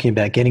talking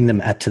about getting them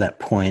to that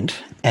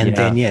point. And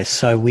then,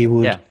 so we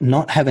would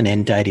not have an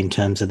end date in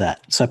terms of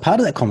that. So part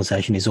of that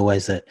conversation is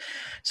always that,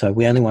 so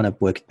we only want to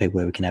work with people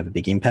where we can have a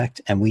big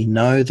impact. And we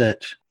know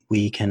that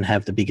we can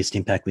have the biggest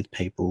impact with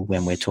people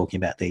when we're talking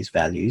about these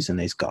values and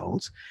these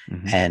goals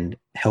and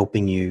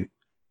helping you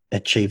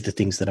achieve the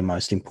things that are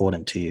most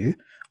important to you,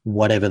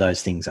 whatever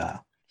those things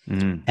are.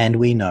 And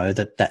we know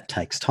that that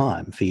takes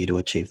time for you to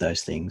achieve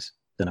those things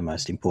that are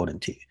most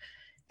important to you.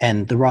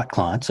 And the right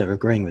clients are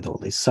agreeing with all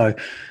this. So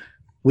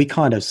we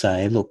kind of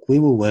say, look, we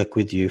will work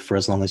with you for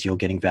as long as you're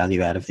getting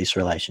value out of this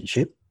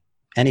relationship.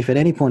 And if at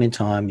any point in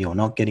time you're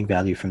not getting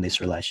value from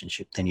this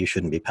relationship, then you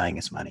shouldn't be paying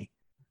us money.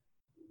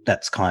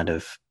 That's kind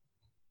of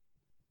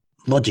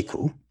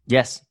logical.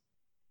 Yes.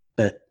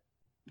 But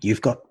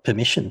you've got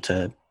permission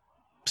to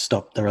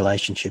stop the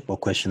relationship or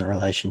question the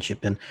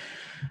relationship. And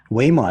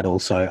we might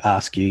also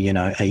ask you,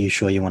 are you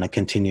sure you want to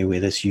continue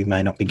with us? You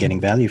may not be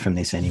getting value from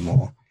this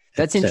anymore.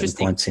 That's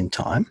interesting. Points in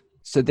time.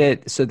 So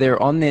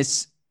they're on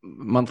this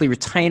monthly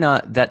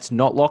retainer that's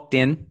not locked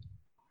in.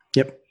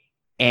 Yep.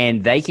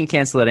 And they can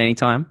cancel at any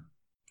time.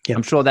 Yep.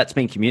 I'm sure that's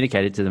been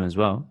communicated to them as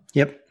well.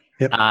 Yep.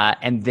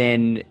 And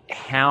then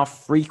how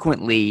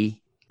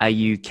frequently are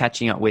you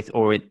catching up with,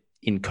 or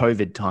in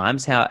COVID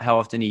times, how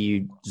often are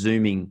you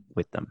Zooming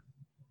with them?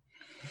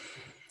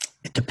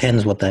 It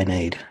depends what they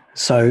need.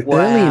 So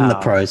early in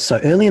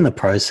the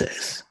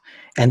process,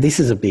 and this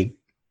is a big,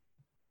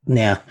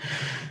 now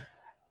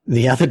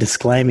the other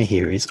disclaimer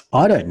here is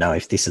I don't know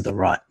if this is the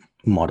right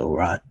model,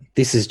 right?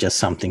 This is just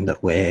something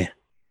that we're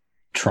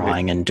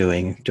trying and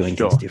doing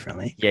things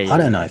differently. I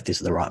don't know if this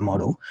is the right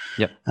model.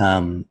 Yep.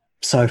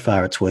 So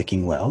far it's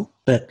working well,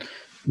 but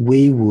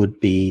we would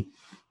be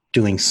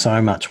doing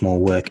so much more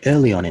work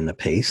early on in the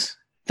piece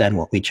than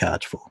what we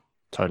charge for.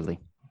 Totally.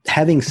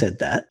 Having said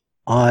that,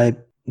 I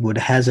would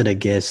hazard a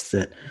guess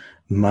that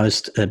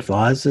most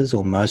advisors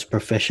or most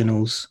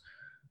professionals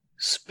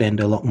spend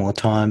a lot more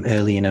time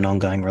early in an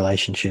ongoing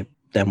relationship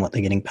than what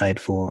they're getting paid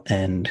for.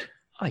 And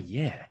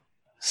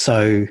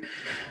so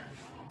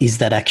is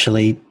that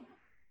actually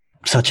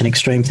such an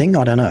extreme thing?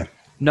 I don't know.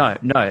 No.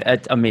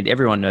 I mean,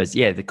 everyone knows,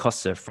 the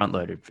costs are front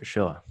loaded for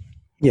sure.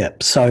 Yeah.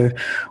 So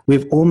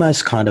we've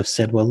almost kind of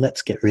said, well,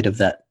 let's get rid of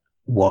that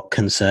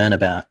concern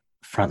about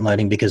front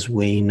loading, because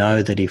we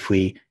know that if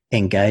we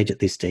engage at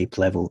this deep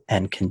level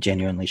and can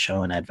genuinely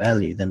show and add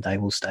value, then they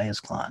will stay as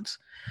clients.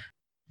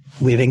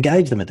 We've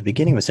engaged them at the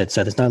beginning. We said,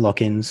 so there's no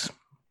lock-ins.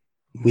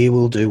 We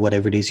will do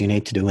whatever it is you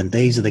need to do. And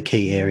these are the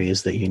key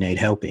areas that you need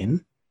help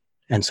in.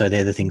 And so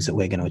they're the things that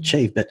we're going to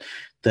achieve. But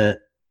the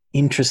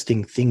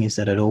interesting thing is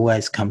that it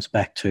always comes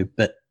back to,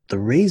 but the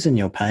reason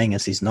you're paying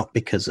us is not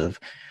because of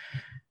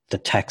the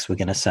tax we're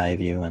going to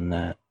save you and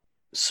the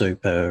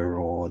super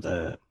or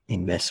the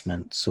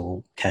investments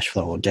or cash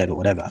flow or debt or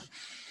whatever.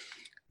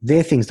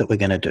 They're things that we're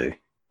going to do.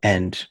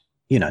 And,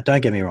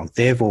 don't get me wrong,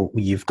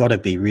 you've got to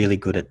be really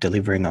good at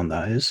delivering on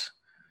those.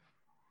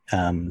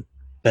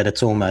 But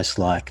it's almost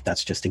like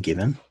that's just a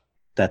given.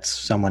 That's,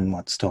 someone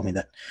once told me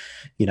that,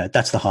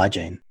 that's the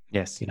hygiene.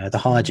 Yes. The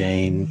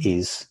hygiene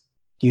is,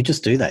 you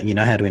just do that. You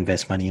know how to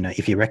invest money.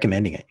 If you're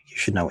recommending it, you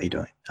should know what you're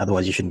doing.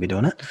 Otherwise, you shouldn't be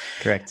doing it.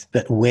 Correct.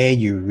 But where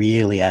you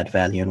really add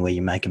value and where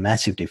you make a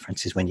massive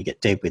difference is when you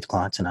get deep with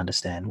clients and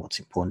understand what's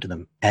important to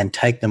them and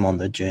take them on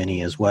the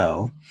journey as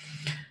well.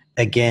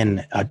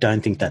 Again, I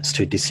don't think that's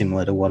too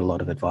dissimilar to what a lot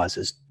of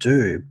advisors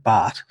do,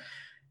 but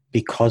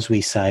because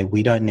we say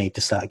we don't need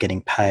to start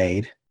getting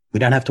paid, we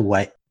don't have to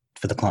wait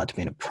for the client to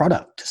be in a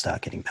product to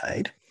start getting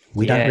paid.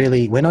 We're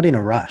not in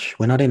a rush.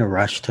 We're not in a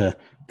rush to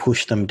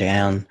push them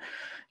down,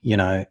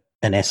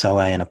 an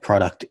SOA and a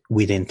product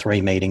within 3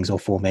 meetings or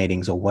 4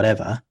 meetings or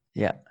whatever.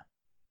 Yeah.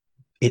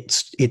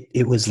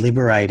 it was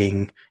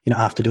liberating.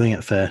 After doing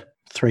it for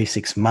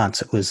 3-6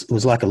 months, it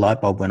was like a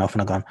light bulb went off,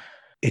 and I gone,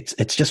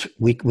 it's just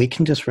we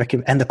can just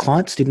recommend, and the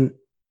clients didn't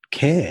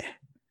care.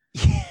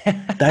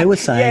 They were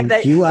saying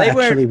they're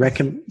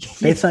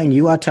saying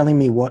you are telling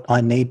me what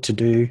I need to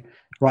do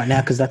right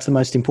now, because that's the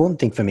most important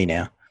thing for me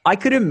now. I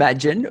could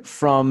imagine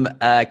from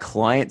a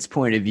client's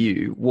point of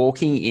view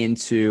walking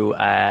into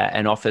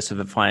an office of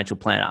a financial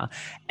planner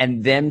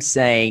and them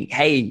saying,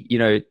 hey,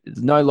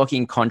 no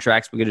locking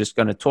contracts. We're just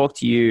going to talk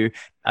to you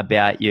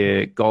about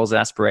your goals and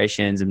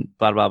aspirations and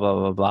blah, blah, blah,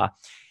 blah, blah.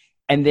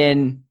 And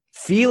then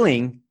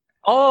feeling,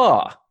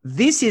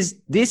 this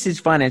is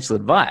financial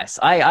advice.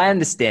 I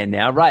understand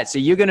now, right? So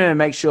you're going to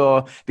make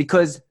sure,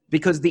 because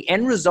the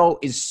end result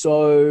is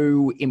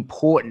so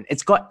important.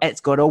 It's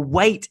got a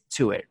weight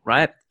to it,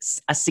 right?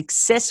 A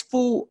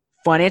successful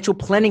financial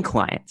planning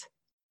client,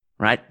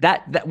 right?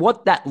 That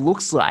what that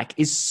looks like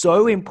is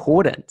so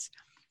important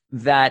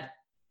that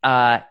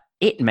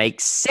it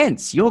makes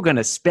sense. You're going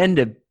to spend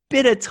a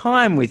bit of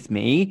time with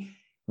me,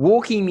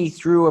 walking me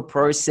through a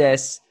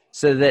process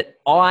so that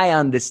I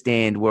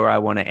understand where I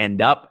want to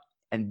end up,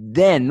 and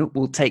then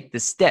we'll take the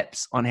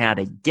steps on how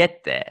to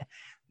get there.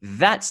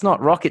 That's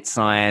not rocket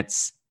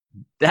science.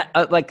 That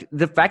like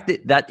the fact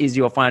that is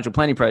your financial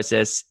planning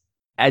process,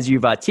 as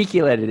you've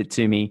articulated it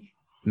to me,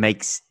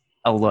 makes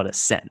a lot of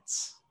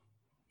sense.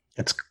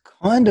 It's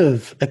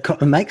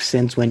it makes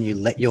sense when you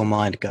let your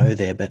mind go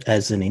there, but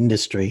as an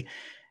industry,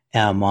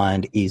 our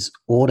mind is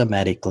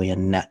automatically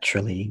and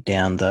naturally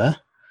down the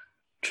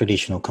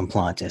traditional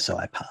compliance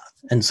SOI path.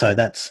 And so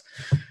that's,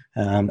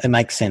 it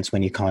makes sense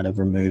when you kind of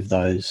remove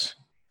those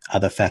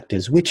other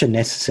factors, which are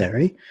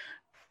necessary,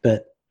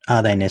 but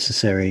are they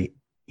necessary,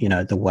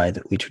 the way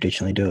that we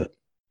traditionally do it?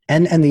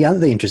 And the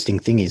other interesting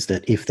thing is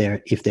that if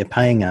they're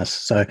paying us,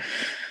 so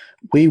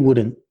we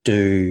wouldn't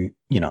do,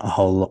 a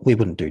whole lot, we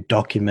wouldn't do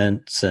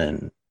documents,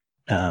 and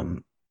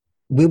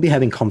we'll be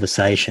having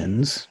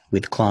conversations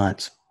with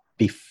clients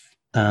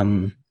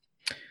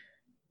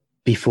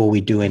before we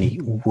do any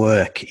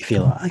work, if you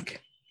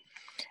like,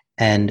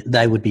 and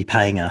they would be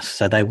paying us,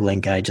 so they will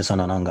engage us on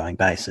an ongoing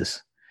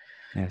basis.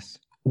 Yes.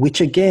 Which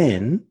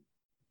again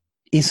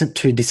isn't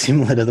too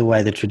dissimilar to the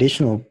way the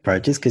traditional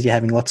approach is, because you're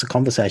having lots of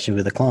conversation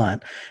with a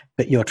client,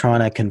 but you're trying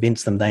to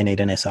convince them they need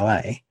an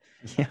SOA.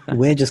 Yeah.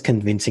 We're just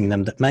convincing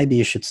them that maybe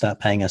you should start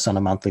paying us on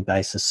a monthly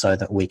basis so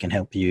that we can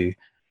help you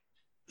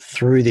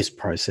through this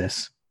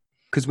process.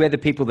 Because we're the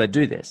people that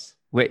do this.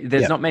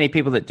 There's not many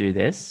people that do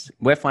this.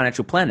 We're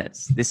financial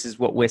planners. This is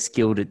what we're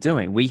skilled at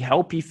doing. We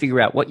help you figure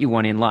out what you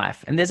want in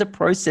life. And there's a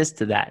process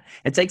to that.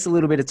 It takes a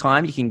little bit of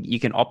time. You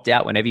can opt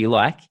out whenever you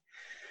like,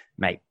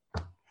 mate.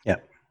 Yeah.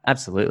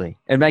 Absolutely.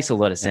 It makes a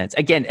lot of sense.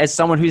 Again, as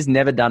someone who's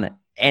never done it.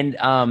 And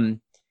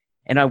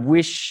I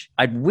wish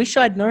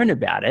I'd known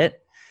about it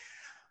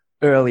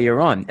earlier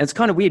on. And it's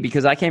kind of weird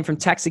because I came from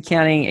tax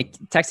accounting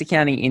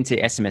into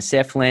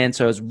SMSF land.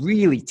 So I was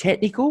really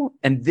technical.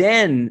 And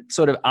then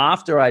sort of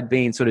after I'd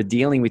been sort of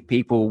dealing with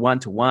people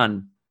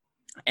one-to-one,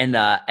 and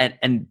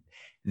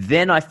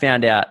then I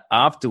found out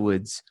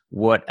afterwards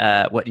what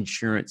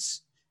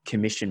insurance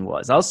commission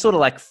was. I was sort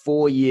of like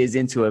 4 years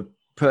into a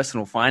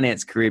personal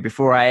finance career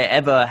before I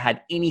ever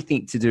had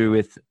anything to do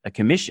with a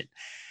commission.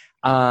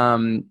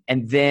 And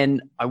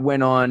then I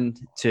went on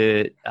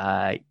to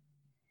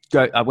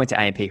I went to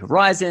A&P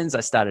Horizons. I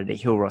started a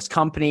Hill Ross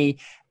company,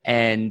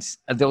 and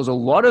there was a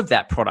lot of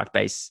that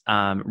product-based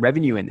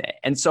revenue in there.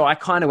 And so I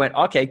kind of went,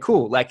 okay,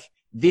 cool. Like,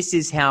 this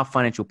is how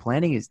financial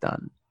planning is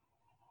done,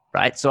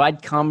 right? So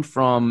I'd come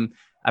from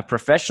a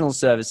professional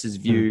services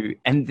view,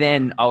 and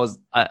then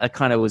I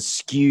kind of was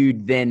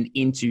skewed then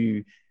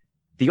into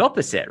the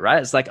opposite, right?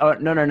 It's like, oh,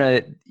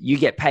 no, you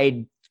get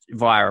paid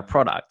via a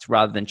product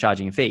rather than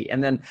charging a fee.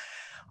 And then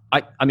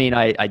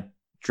I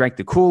drank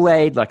the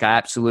Kool-Aid. Like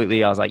I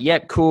was like, yeah,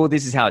 cool.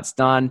 This is how it's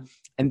done.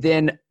 And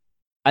then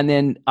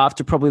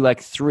after probably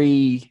like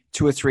 2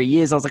 or 3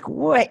 years, I was like,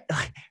 wait,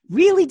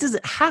 really? Does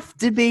it have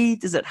to be?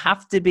 Does it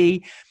have to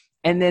be?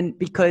 And then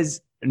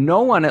because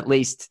no one at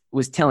least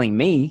was telling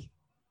me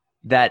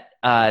that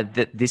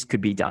this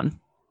could be done.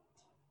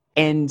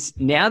 And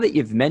now that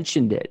you've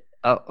mentioned it,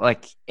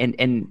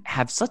 and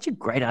have such a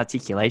great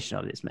articulation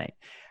of this, mate.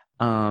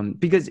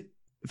 Because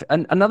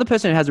another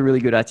person who has a really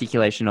good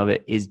articulation of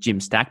it is Jim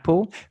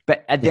Stackpool,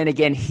 but then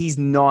again, he's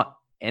not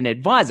an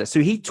advisor,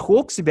 so he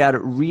talks about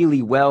it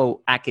really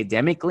well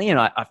academically, and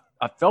I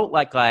felt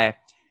like I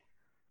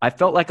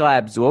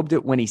absorbed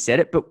it when he said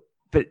it,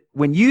 but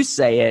when you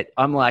say it,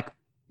 I'm like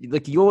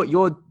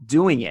you're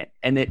doing it,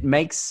 and it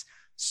makes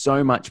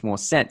so much more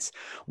sense.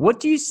 What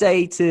do you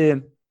say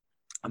to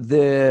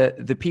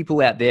the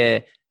people out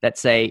there that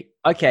say,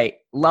 okay,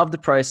 love the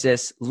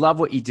process, love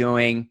what you're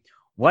doing,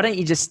 why don't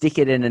you just stick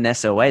it in an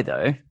SOA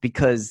though?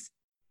 Because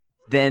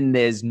then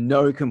there's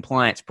no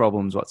compliance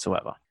problems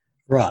whatsoever.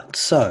 Right.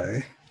 So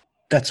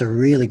that's a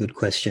really good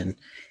question.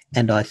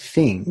 And I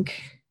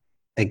think,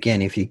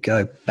 again, if you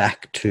go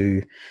back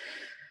to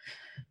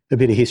a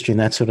bit of history and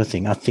that sort of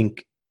thing, I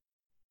think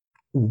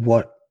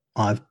what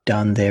I've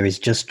done there is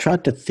just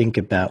tried to think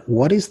about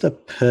what is the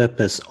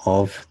purpose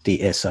of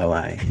the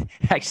SOA.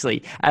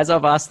 Actually, as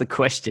I've asked the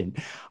question,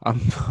 I'm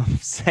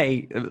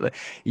saying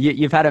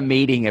you've had a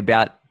meeting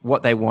about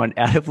what they want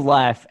out of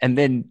life, and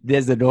then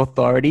there's an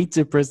authority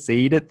to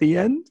proceed at the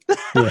end.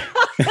 Yeah.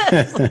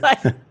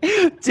 Like,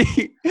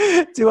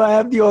 do I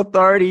have the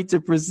authority to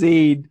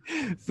proceed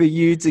for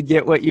you to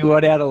get what you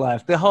want out of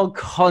life? The whole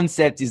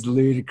concept is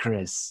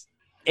ludicrous.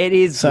 It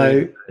is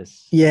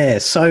ludicrous. Yeah.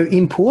 So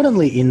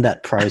importantly in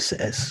that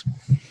process,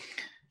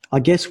 I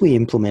guess we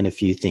implement a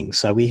few things.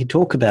 So we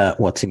talk about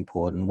what's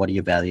important, what are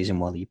your values and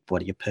what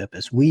are your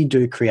purpose. We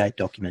do create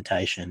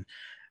documentation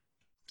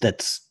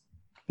that's,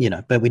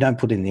 but we don't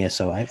put it in the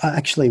SOA.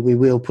 Actually, we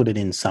will put it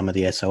in some of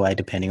the SOA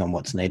depending on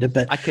what's needed.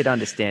 But I could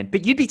understand.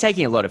 But you'd be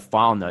taking a lot of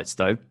file notes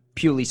though,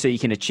 purely so you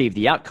can achieve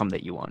the outcome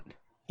that you want.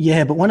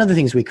 Yeah, but one of the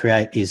things we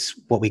create is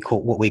what we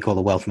call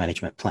a wealth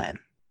management plan,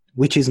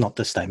 which is not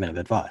the statement of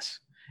advice.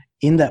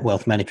 In that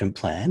wealth management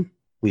plan,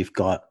 we've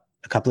got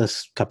a couple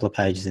of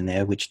pages in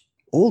there, which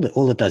all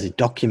it does is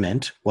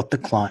document what the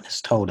client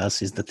has told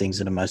us is the things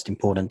that are most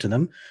important to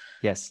them.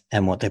 Yes.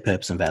 And what their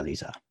purpose and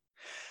values are.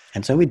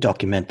 And so we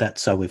document that.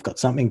 So we've got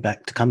something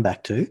back to come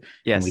back to.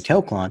 Yes. And we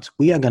tell clients,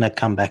 we are going to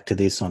come back to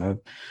this on a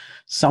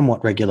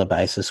somewhat regular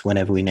basis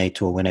whenever we need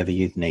to or whenever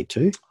you need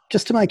to,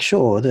 just to make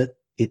sure that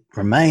it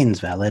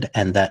remains valid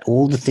and that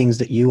all the things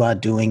that you are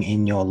doing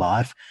in your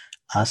life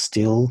are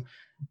still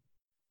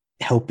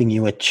helping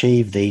you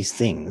achieve these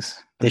things.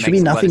 There should be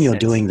nothing you're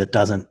doing that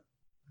doesn't.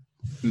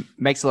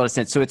 Makes a lot of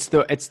sense. So it's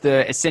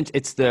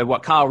the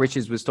what Carl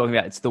Richards was talking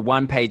about. It's the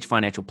 1-page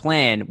financial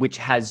plan, which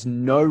has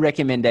no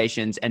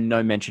recommendations and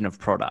no mention of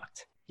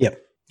product.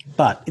 Yep.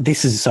 But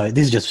this is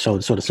just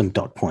sort of some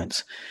dot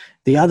points.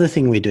 The other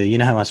thing we do,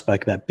 how I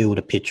spoke about build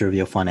a picture of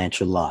your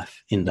financial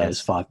life in those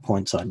 5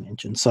 points I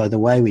mentioned. So the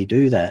way we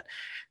do that,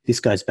 this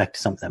goes back to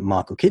something that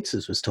Michael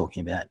Kitces was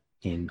talking about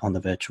on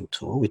the virtual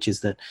tour, which is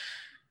that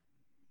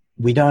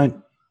we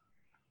don't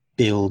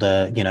build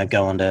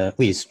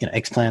we use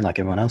X-Plan like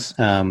everyone else,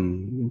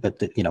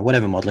 but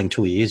whatever modeling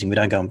tool you're using, we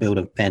don't go and build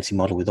a fancy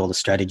model with all the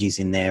strategies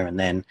in there and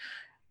then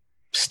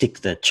stick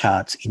the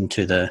charts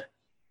into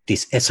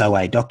this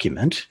SOA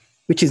document,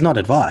 which is not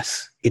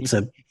advice. It's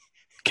a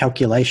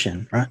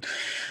calculation, right?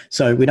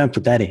 So we don't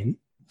put that in.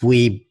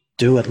 We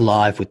do it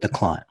live with the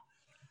client.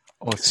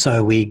 Awesome.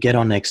 So we get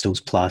on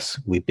Nextdoors Plus,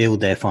 we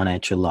build their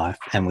financial life,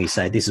 and we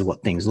say, this is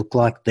what things look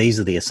like. These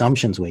are the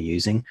assumptions we're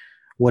using.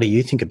 What do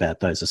you think about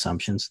those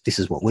assumptions? This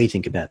is what we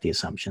think about the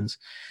assumptions.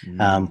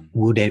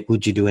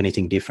 Would you do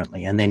anything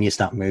differently? And then you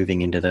start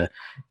moving into the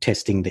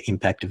testing the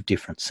impact of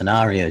different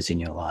scenarios in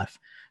your life.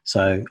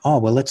 So,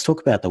 let's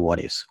talk about the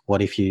what ifs.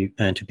 What if you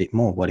earned a bit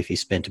more? What if you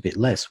spent a bit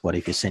less? What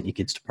if you sent your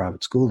kids to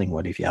private schooling?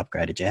 What if you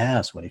upgraded your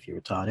house? What if you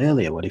retired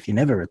earlier? What if you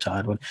never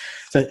retired?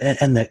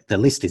 And the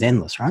list is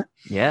endless, right?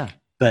 Yeah.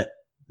 But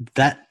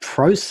that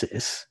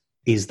process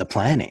is the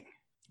planning,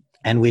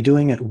 and we're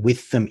doing it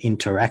with them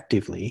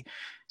interactively.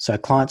 So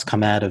clients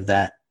come out of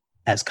that,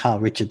 as Carl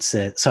Richards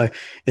said. So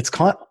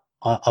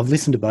I've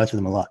listened to both of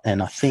them a lot,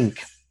 and I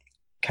think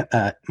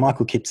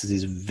Michael Kitces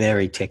is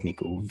very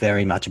technical,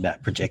 very much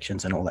about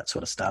projections and all that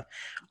sort of stuff.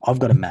 I've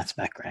got a maths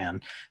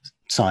background,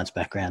 science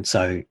background,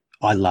 so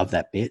I love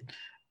that bit.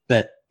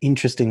 But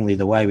interestingly,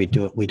 the way we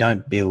do it, we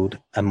don't build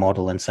a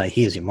model and say,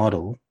 here's your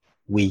model.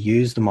 We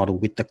use the model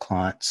with the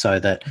client so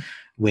that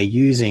we're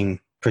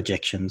using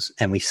projections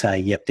and we say,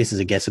 yep, this is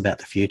a guess about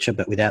the future,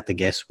 but without the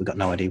guess, we've got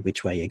no idea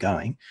which way you're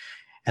going.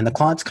 And the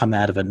clients come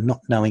out of it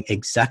not knowing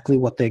exactly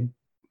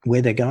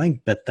where they're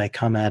going, but they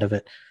come out of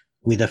it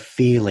with a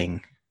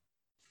feeling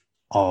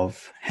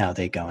of how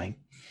they're going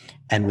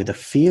and with a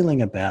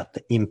feeling about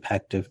the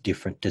impact of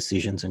different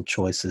decisions and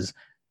choices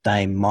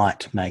they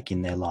might make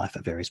in their life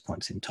at various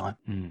points in time.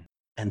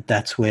 And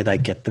that's where they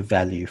get the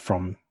value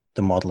from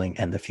the modeling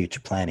and the future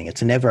planning.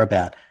 It's never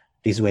about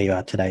this is where you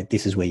are today,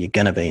 this is where you're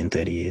going to be in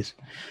 30 years.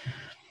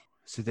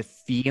 So the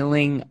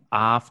feeling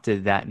after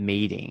that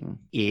meeting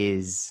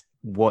is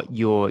what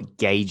you're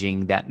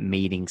gauging that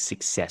meeting's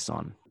success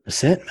on.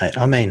 That's it, mate.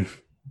 I mean,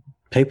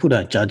 people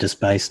don't judge us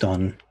based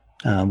on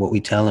what we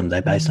tell them.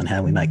 They're based on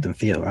how we make them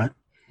feel, right?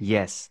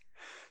 Yes.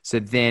 So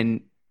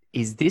then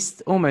is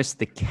this almost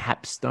the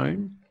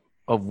capstone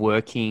of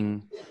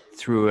working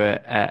through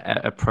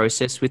a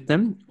process with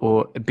them,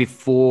 or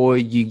before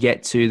you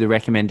get to the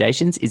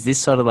recommendations? Is this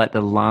sort of like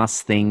the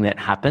last thing that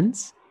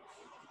happens?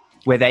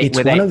 It's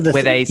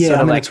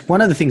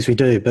one of the things we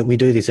do, but we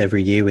do this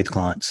every year with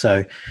clients.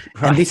 So,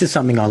 right. And this is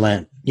something I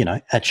learned,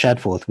 at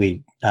Shadforth,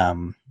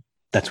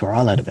 that's where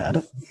I learned about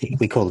it.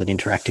 We call it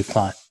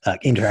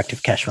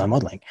interactive cash flow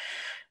modeling,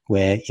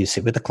 where you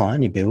sit with the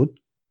client, you build,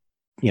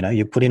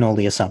 you put in all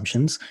the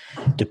assumptions,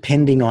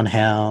 depending on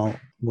how,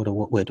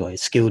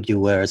 skilled you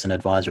were as an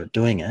advisor at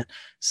doing it.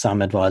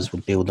 Some advisors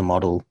would build the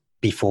model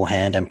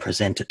beforehand and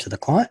present it to the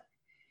client.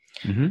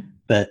 Mm-hmm.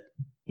 But,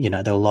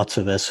 there were lots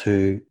of us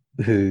who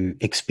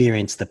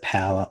experience the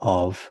power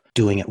of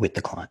doing it with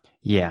the client.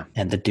 Yeah.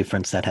 And the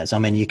difference that has. I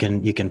mean, you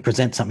can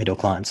present something to a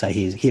client and say,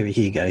 here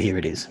you go, here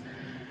it is.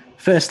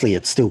 Firstly,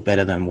 it's still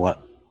better than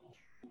what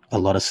a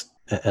lot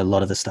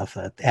of the stuff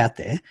out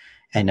there,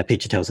 and a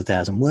picture tells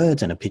 1,000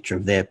 words, and a picture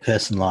of their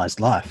personalized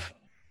life,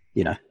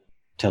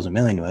 tells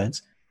 1,000,000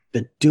 words.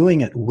 But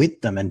doing it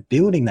with them and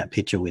building that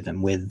picture with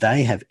them where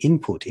they have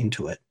input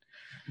into it,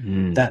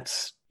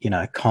 that's,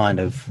 kind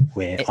of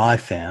where I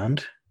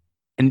found.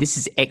 And this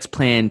is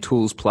X-Plan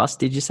Tools Plus,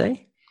 did you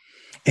say?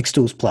 X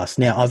Tools Plus.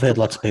 Now, I've heard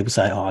lots of people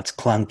say, oh, it's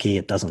clunky,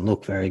 it doesn't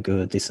look very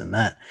good, this and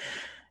that.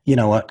 You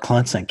know what?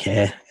 Clients don't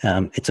care.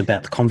 It's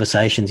about the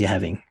conversations you're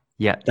having.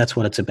 Yeah. That's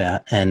what it's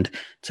about. And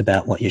it's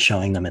about what you're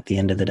showing them at the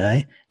end of the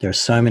day. There are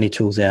so many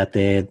tools out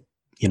there.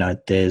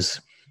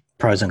 There's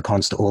pros and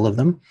cons to all of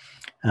them.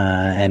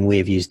 And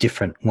we've used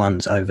different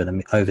ones over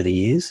the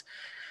years.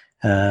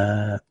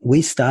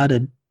 We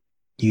started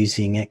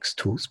using X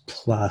Tools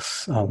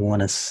Plus, I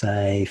want to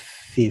say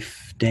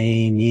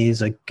 15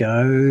 years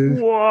ago.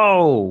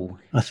 Whoa.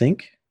 I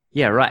think.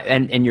 Yeah, right.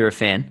 And you're a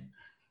fan?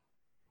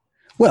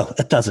 Well,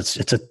 it does.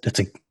 It's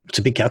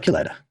a big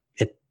calculator.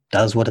 It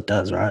does what it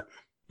does, right?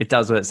 It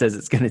does what it says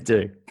it's going to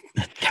do.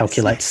 It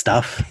calculates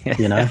stuff,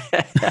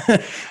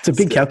 It's a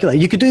big calculator.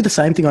 You could do the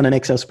same thing on an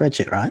Excel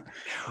spreadsheet, right?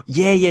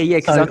 Yeah.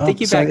 Because I'm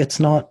thinking back. So it's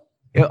not.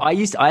 I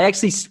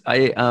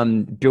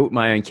built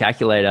my own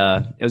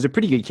calculator. It was a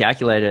pretty good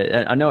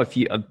calculator. I know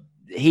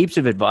heaps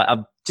of advice.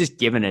 I've just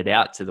given it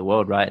out to the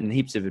world, right? And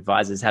heaps of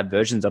advisors have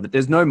versions of it.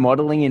 There's no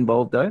modeling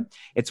involved though.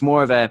 It's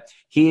more of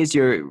here's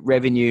your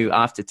revenue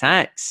after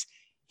tax.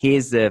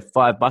 Here's the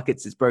 5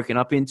 buckets it's broken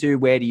up into.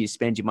 Where do you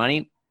spend your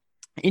money?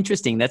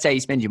 Interesting. That's how you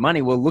spend your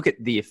money. Well, look at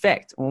the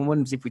effect. Well,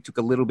 what if we took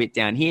a little bit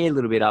down here, a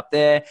little bit up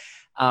there?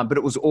 But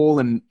it was all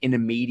in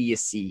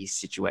immediacy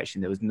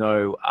situation. There was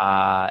no,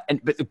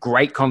 but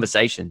great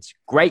conversations.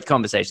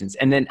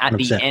 And then at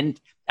 100%.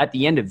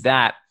 the end of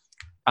that,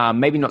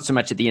 maybe not so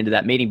much at the end of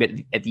that meeting, but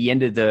at the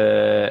end of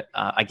the,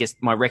 I guess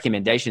my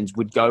recommendations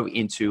would go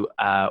into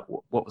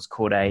what was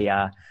called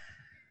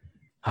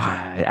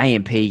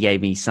AMP gave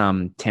me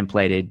some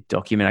templated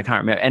document. I can't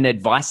remember, an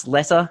advice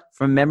letter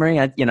from memory.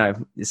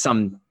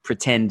 Some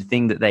pretend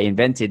thing that they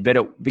invented,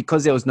 but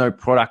because there was no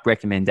product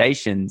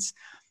recommendations,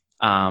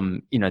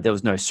 there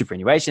was no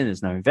superannuation,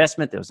 there's no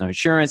investment, there was no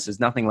insurance, there's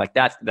nothing like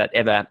that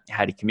ever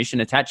had a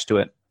commission attached to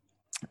it.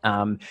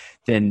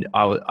 Then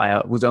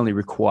I was only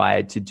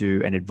required to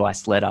do an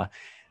advice letter.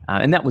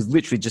 And that was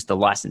literally just the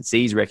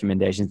licensee's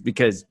recommendations,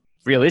 because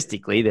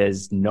realistically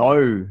there's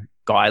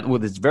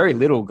there's very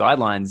little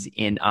guidelines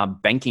in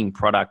banking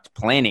product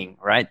planning,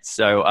 right?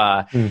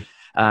 So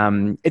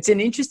it's an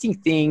interesting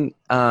thing.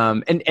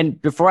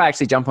 And before I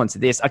actually jump onto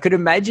this, I could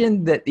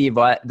imagine that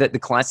the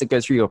clients that go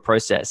through your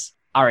process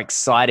are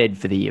excited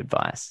for the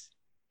advice.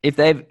 If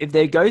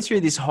they go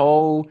through this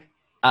whole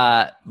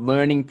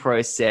learning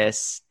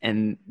process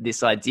and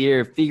this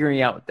idea of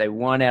figuring out what they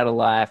want out of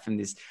life and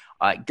this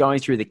going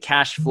through the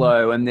cash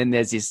flow, and then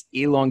there's this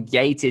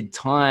elongated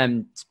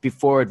time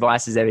before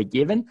advice is ever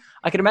given,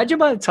 I can imagine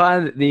by the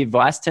time that the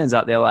advice turns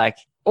up, they're like,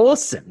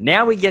 awesome.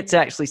 Now we get to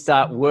actually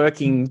start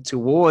working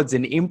towards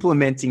and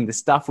implementing the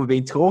stuff we've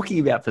been talking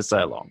about for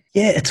so long.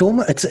 Yeah, it's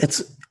almost,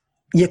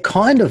 you're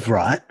kind of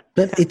right,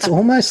 but it's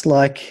almost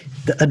like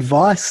the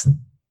advice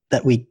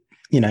that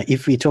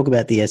if we talk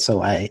about the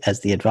SOA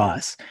as the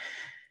advice,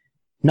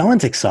 no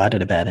one's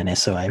excited about an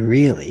SOA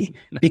really,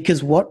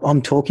 because what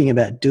I'm talking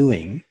about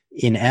doing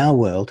in our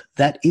world,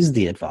 that is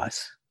the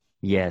advice.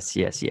 Yes.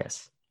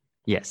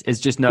 It's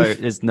just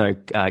there's no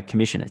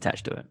commission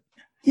attached to it.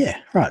 Yeah,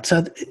 right.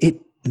 So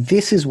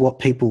this is what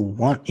people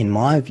want, in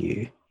my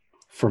view,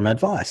 from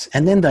advice.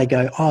 And then they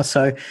go,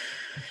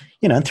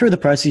 through the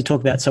process you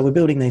talk about, so we're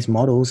building these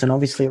models, and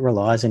obviously it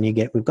relies, and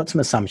we've got some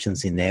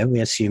assumptions in there.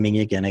 We're assuming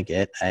you're going to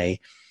get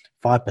a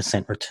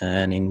 5%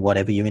 return in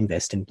whatever you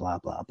invest in, blah,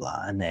 blah,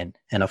 blah. And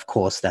of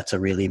course, that's a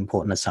really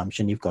important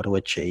assumption you've got to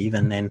achieve.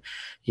 And then,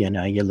 you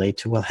lead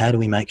to, well, how do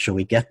we make sure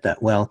we get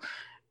that? Well,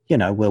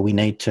 we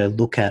need to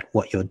look at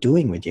what you're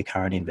doing with your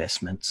current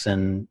investments.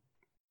 And,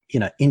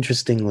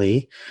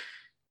 interestingly,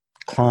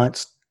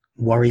 clients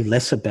worry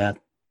less about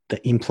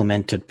the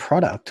implemented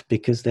product,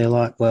 because they're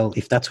like, well,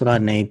 if that's what I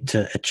need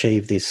to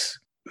achieve this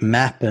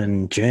map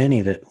and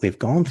journey that we've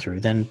gone through,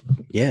 then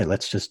yeah,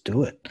 let's just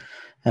do it.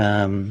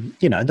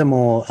 The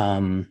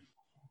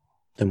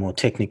more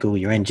technical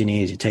your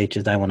engineers, your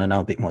teachers, they want to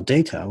know a bit more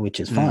detail, which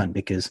is fine,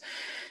 because,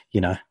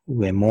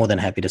 we're more than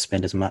happy to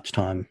spend as much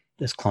time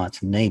as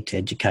clients need to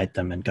educate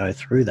them and go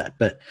through that.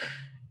 But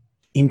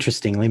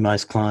interestingly,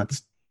 most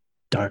clients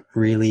don't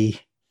really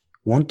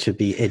want to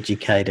be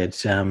educated.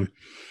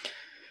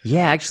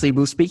 Yeah, actually,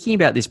 we were speaking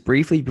about this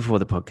briefly before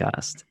the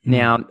podcast.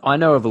 Now, I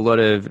know of a lot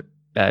of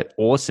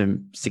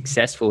awesome,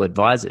 successful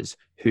advisors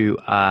who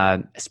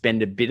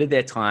spend a bit of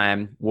their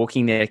time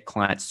walking their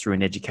clients through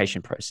an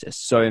education process.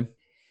 So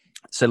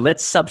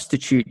let's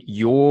substitute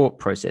your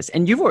process.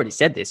 And you've already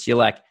said this. You're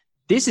like,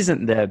 this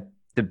isn't the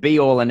be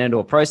all and end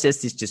all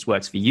process. This just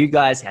works for you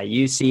guys, how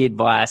you see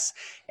advice.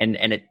 And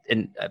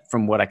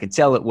from what I can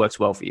tell, it works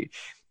well for you.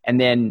 And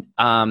then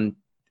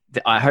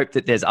I hope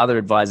that there's other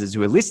advisors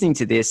who are listening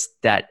to this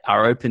that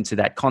are open to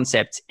that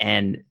concept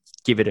and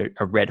give it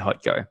a red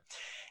hot go.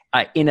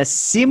 In a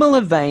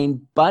similar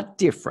vein, but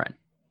different,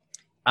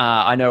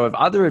 I know of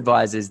other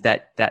advisors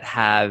that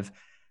have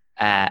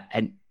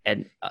an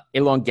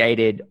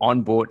elongated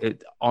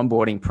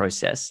onboarding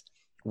process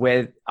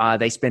where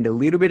they spend a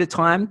little bit of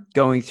time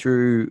going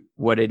through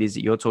what it is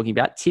that you're talking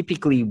about,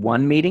 typically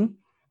one meeting,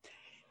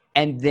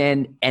 and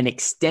then an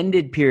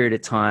extended period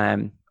of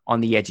time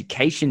on the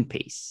education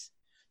piece.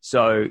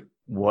 So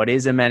what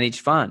is a managed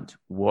fund?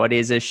 What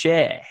is a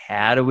share?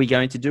 How are we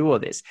going to do all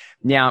this?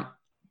 Now,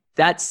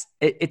 it's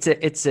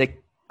a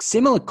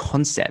similar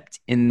concept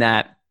in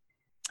that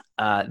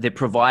they're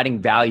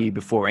providing value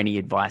before any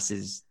advice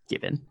is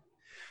given,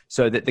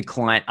 so that the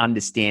client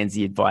understands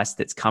the advice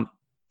that's come.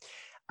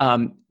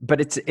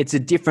 But it's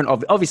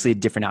obviously a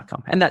different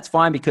outcome, and that's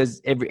fine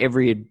because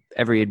every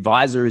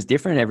advisor is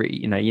different.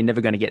 You're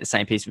never going to get the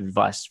same piece of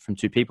advice from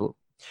two people.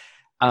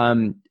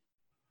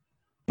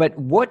 But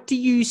what do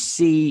you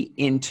see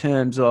in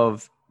terms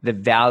of the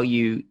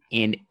value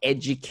in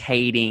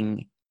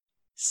educating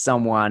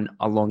someone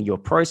along your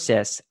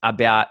process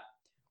about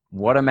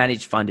what a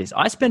managed fund is?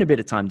 I spent a bit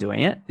of time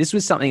doing it. This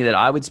was something that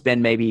I would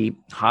spend maybe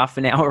half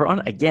an hour on.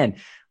 Again,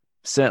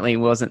 certainly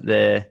wasn't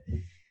the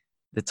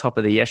top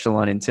of the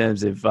echelon in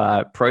terms of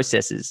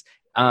processes.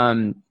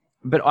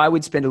 But I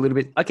would spend a little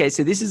bit. Okay,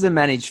 so this is a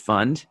managed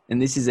fund and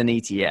this is an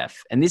ETF.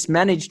 And this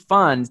managed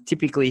fund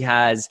typically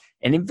has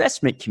an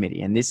investment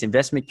committee. And this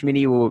investment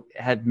committee will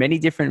have many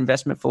different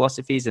investment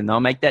philosophies, and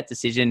they'll make that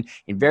decision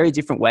in very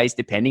different ways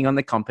depending on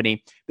the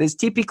company. There's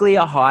typically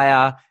a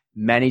higher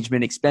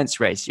management expense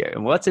ratio.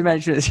 And what's a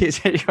management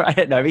expense ratio? I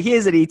don't know, but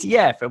here's an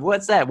ETF. And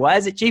what's that? Why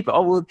is it cheaper?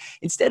 Oh, well,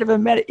 instead of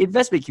an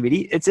investment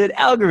committee, it's an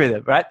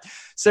algorithm, right?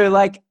 So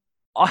like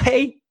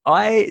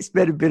I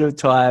spent a bit of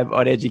time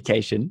on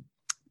education.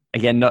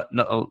 Again, not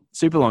a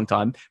super long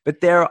time, but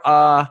there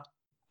are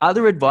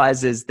other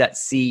advisors that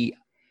see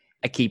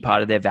a key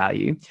part of their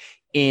value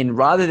in,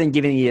 rather than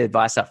giving you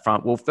advice up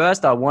front, well,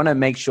 first I want to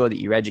make sure that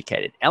you're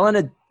educated.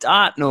 Eleanor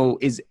Dartnell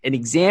is an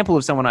example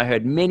of someone I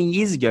heard many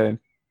years ago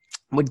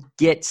would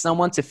get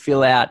someone to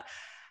fill out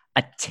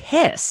a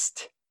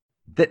test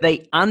that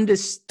they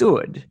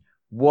understood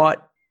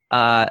what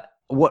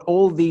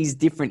all these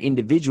different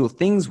individual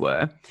things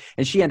were.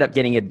 And she ended up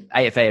getting an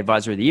AFA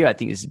Advisor of the Year. I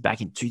think this is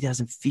back in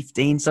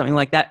 2015, something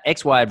like that.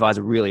 XY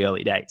Advisor, really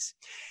early days.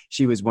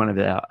 She was one of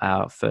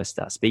our first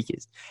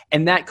speakers.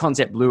 And that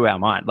concept blew our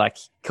mind. Like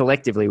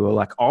collectively, we were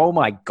like, oh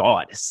my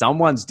God,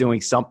 someone's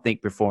doing something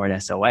before an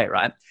SOA,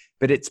 right?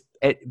 But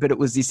it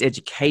was this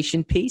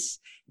education piece.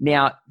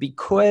 Now,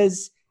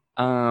 because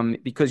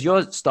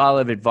your style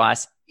of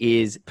advice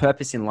is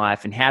purpose in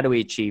life and how do we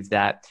achieve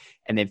that,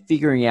 and then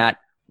figuring out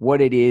what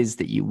it is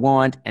that you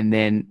want, and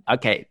then,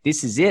 okay,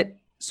 this is it.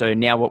 So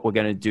now what we're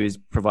going to do is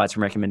provide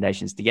some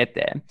recommendations to get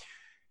there.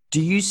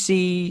 Do you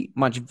see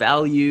much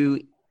value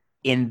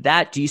in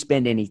that? Do you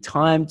spend any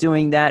time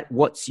doing that?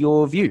 What's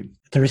your view?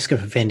 At the risk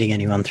of offending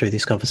anyone through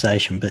this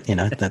conversation, but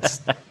that's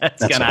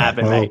that's going to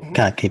happen, mate.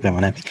 Can't keep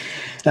everyone happy.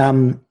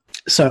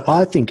 So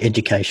I think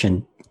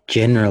education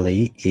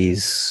generally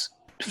is,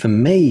 for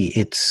me,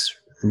 it's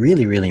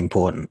really, really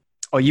important.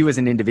 Or you as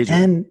an individual?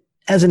 And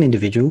as an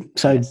individual,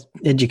 so yes.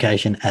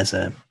 Education as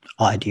an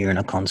idea and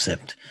a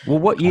concept. Well,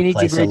 what uni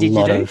degree did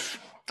you do?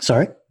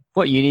 Sorry?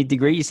 What uni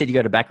degree? You said you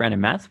got a background in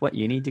math. What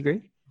uni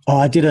degree? Oh,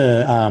 I did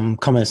a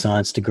commerce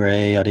science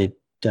degree. I did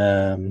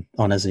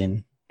honours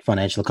in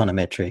financial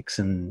econometrics,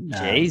 and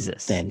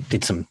Jesus. Then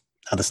did some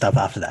other stuff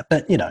after that.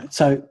 But,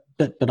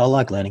 but I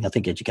like learning. I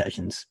think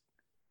education's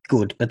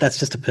good, but that's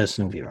just a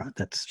personal view, right?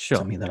 That's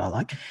something that I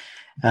like.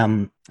 A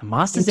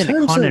master's in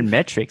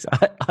econometrics.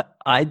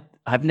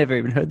 I've never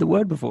even heard the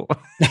word before.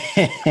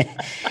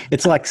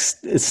 It's like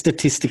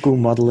statistical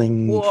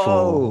modeling.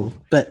 Whoa.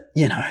 But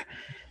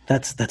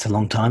that's a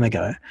long time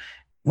ago.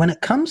 When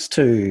it comes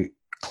to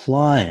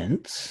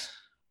clients,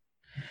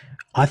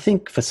 I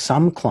think for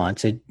some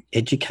clients,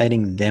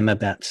 educating them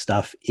about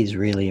stuff is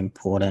really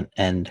important,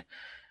 and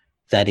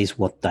that is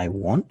what they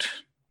want.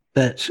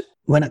 But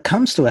when it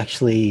comes to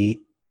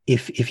actually,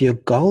 if your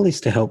goal is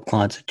to help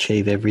clients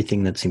achieve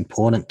everything that's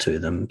important to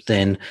them,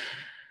 then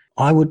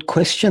I would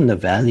question the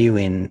value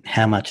in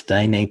how much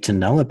they need to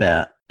know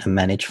about a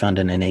managed fund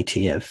and an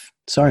ETF.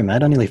 Sorry,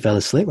 mate, I nearly fell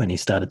asleep when you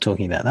started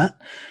talking about that.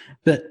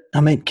 But,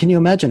 I mean, can you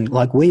imagine,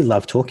 like, we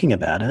love talking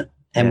about it,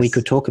 and we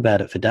could talk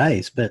about it for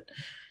days, but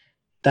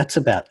that's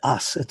about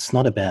us. It's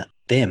not about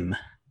them.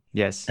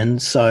 Yes.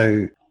 And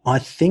so I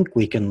think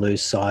we can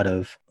lose sight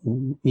of,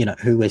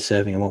 who we're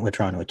serving and what we're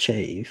trying to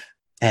achieve.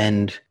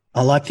 And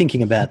I like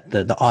thinking about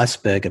the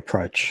iceberg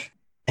approach.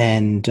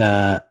 And,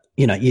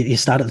 you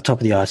start at the top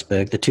of the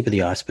iceberg, the tip of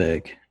the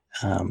iceberg,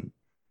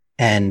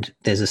 and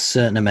there's a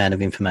certain amount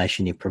of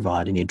information you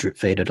provide and you drip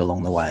feed it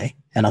along the way.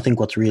 And I think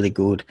what's really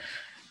good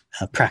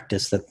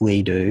practice that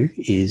we do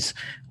is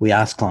we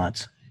ask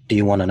clients, do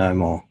you want to know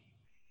more?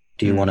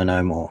 Do you want to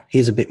know more?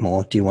 Here's a bit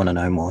more. Do you want to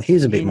know more?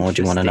 Here's a bit more.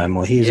 Do you want to know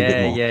more? Here's a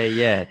bit more.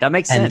 Yeah. That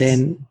makes sense. And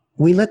then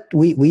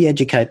we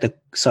educate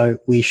so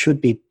we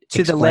should be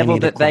to the level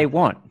that they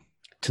want.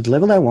 To the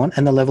level they want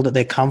and the level that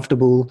they're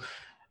comfortable,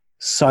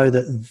 so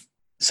that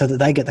so that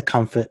they get the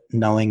comfort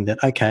knowing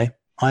that, okay,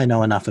 I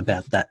know enough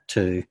about that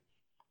too.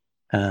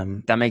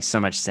 That makes so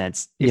much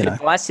sense. If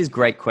advice is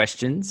great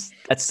questions,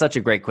 that's such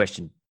a great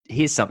question.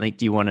 Here's something.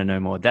 Do you want to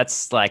know more? I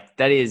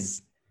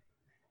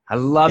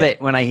love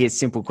it when I hear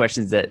simple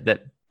questions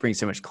that bring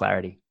so much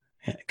clarity.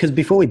 Because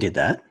before we did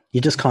that,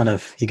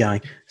 you're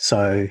going,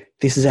 so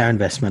this is our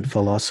investment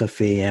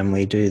philosophy and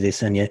we do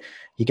this, and you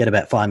get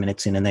about 5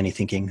 minutes in and then you're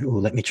thinking, oh,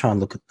 let me try and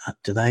look at,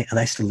 are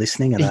they still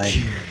listening? Are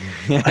they,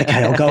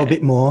 okay, I'll go a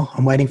bit more.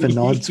 I'm waiting for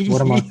nods.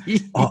 What am I?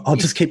 I'll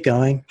just keep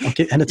going.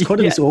 And it's quite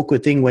this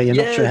awkward thing where you're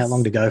not sure how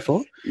long to go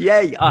for.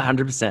 Yeah,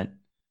 100%.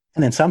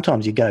 And then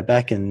sometimes you go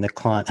back and the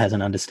client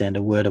hasn't understood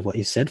a word of what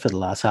you said for the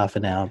last half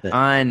an hour. But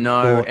I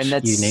know, and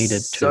that's you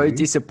needed so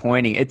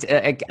disappointing. It's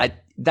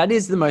that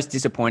is the most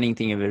disappointing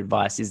thing of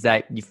advice, is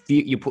that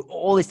you put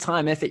all this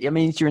time, effort. I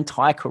mean, it's your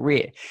entire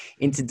career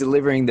into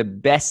delivering the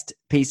best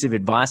piece of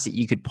advice that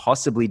you could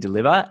possibly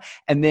deliver,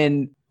 and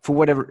then for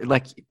whatever,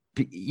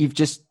 you've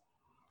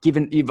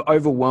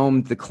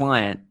overwhelmed the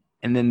client,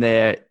 and then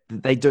they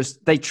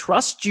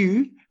trust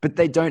you, but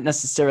they don't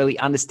necessarily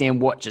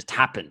understand what just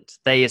happened.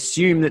 They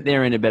assume that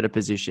they're in a better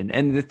position.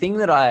 And the thing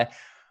that I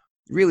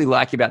really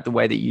like about the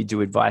way that you do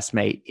advice,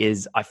 mate,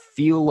 is I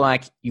feel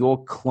like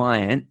your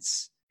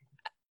clients,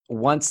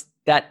 once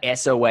that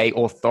SOA,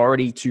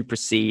 authority to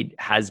proceed,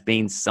 has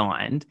been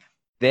signed,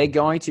 they're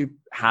going to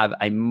have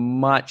a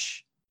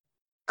much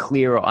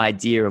clearer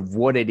idea of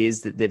what it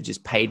is that they've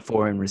just paid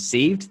for and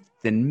received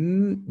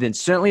than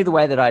certainly the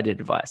way that I did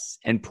advice,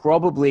 and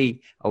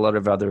probably a lot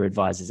of other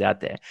advisors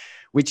out there,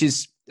 which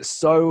is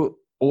so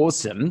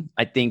awesome,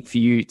 I think, for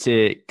you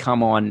to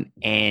come on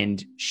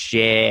and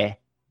share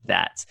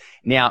that.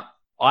 Now,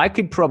 I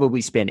could probably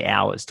spend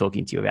hours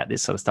talking to you about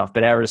this sort of stuff,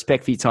 but out of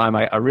respect for your time,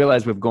 I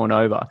realize we've gone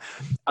over.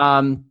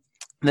 The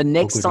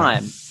next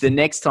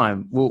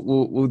time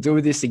we'll do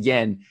this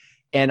again,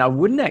 and I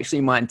wouldn't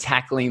actually mind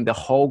tackling the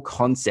whole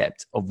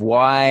concept of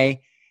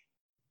why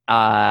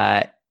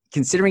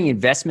considering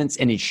investments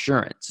and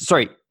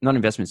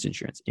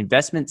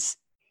investments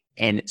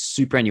and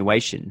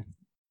superannuation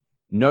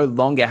no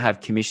longer have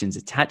commissions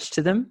attached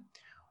to them,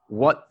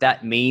 what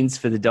that means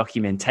for the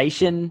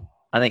documentation.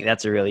 I think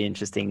that's a really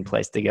interesting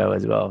place to go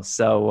as well.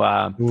 So,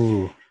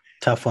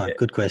 tough one.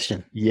 Good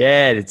question.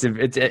 Yeah, it's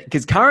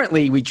because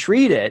currently we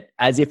treat it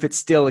as if it's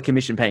still a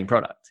commission paying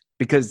product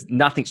because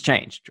nothing's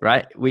changed,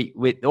 right?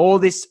 With all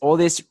this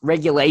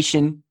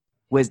regulation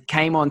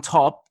came on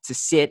top to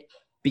sit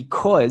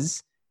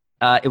because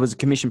it was a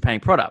commission paying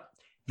product.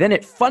 Then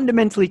it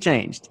fundamentally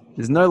changed.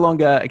 There's no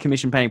longer a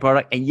commission-paying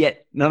product, and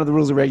yet none of the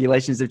rules and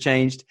regulations have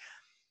changed.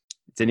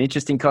 It's an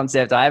interesting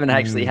concept. I haven't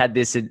actually had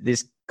this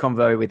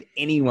convo with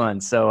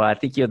anyone, so I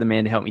think you're the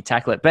man to help me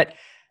tackle it. But,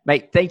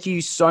 mate, thank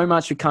you so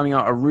much for coming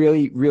on. I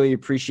really, really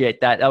appreciate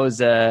that. That was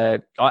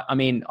I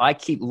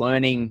keep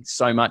learning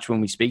so much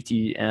when we speak to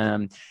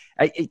you.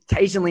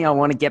 Occasionally I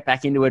want to get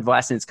back into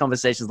advice, and it's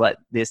conversations like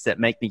this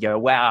that make me go,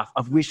 wow,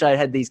 I wish I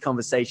had these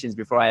conversations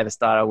before I ever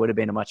started. I would have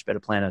been a much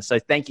better planner. So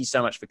thank you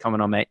so much for coming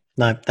on, mate.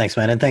 No, thanks,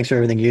 mate. And thanks for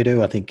everything you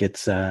do. I think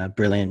it's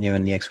brilliant, you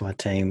and the XY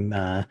team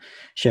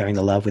sharing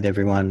the love with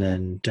everyone.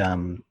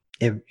 And,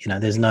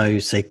 there's no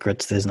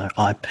secrets. There's no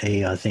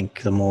IP. I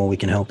think the more we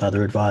can help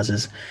other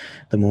advisors,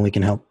 the more we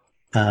can help,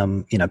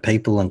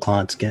 people and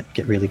clients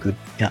get really good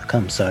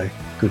outcomes. So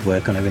good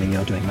work on everything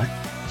you're doing, mate.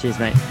 Cheers,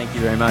 mate. Thank you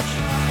very much.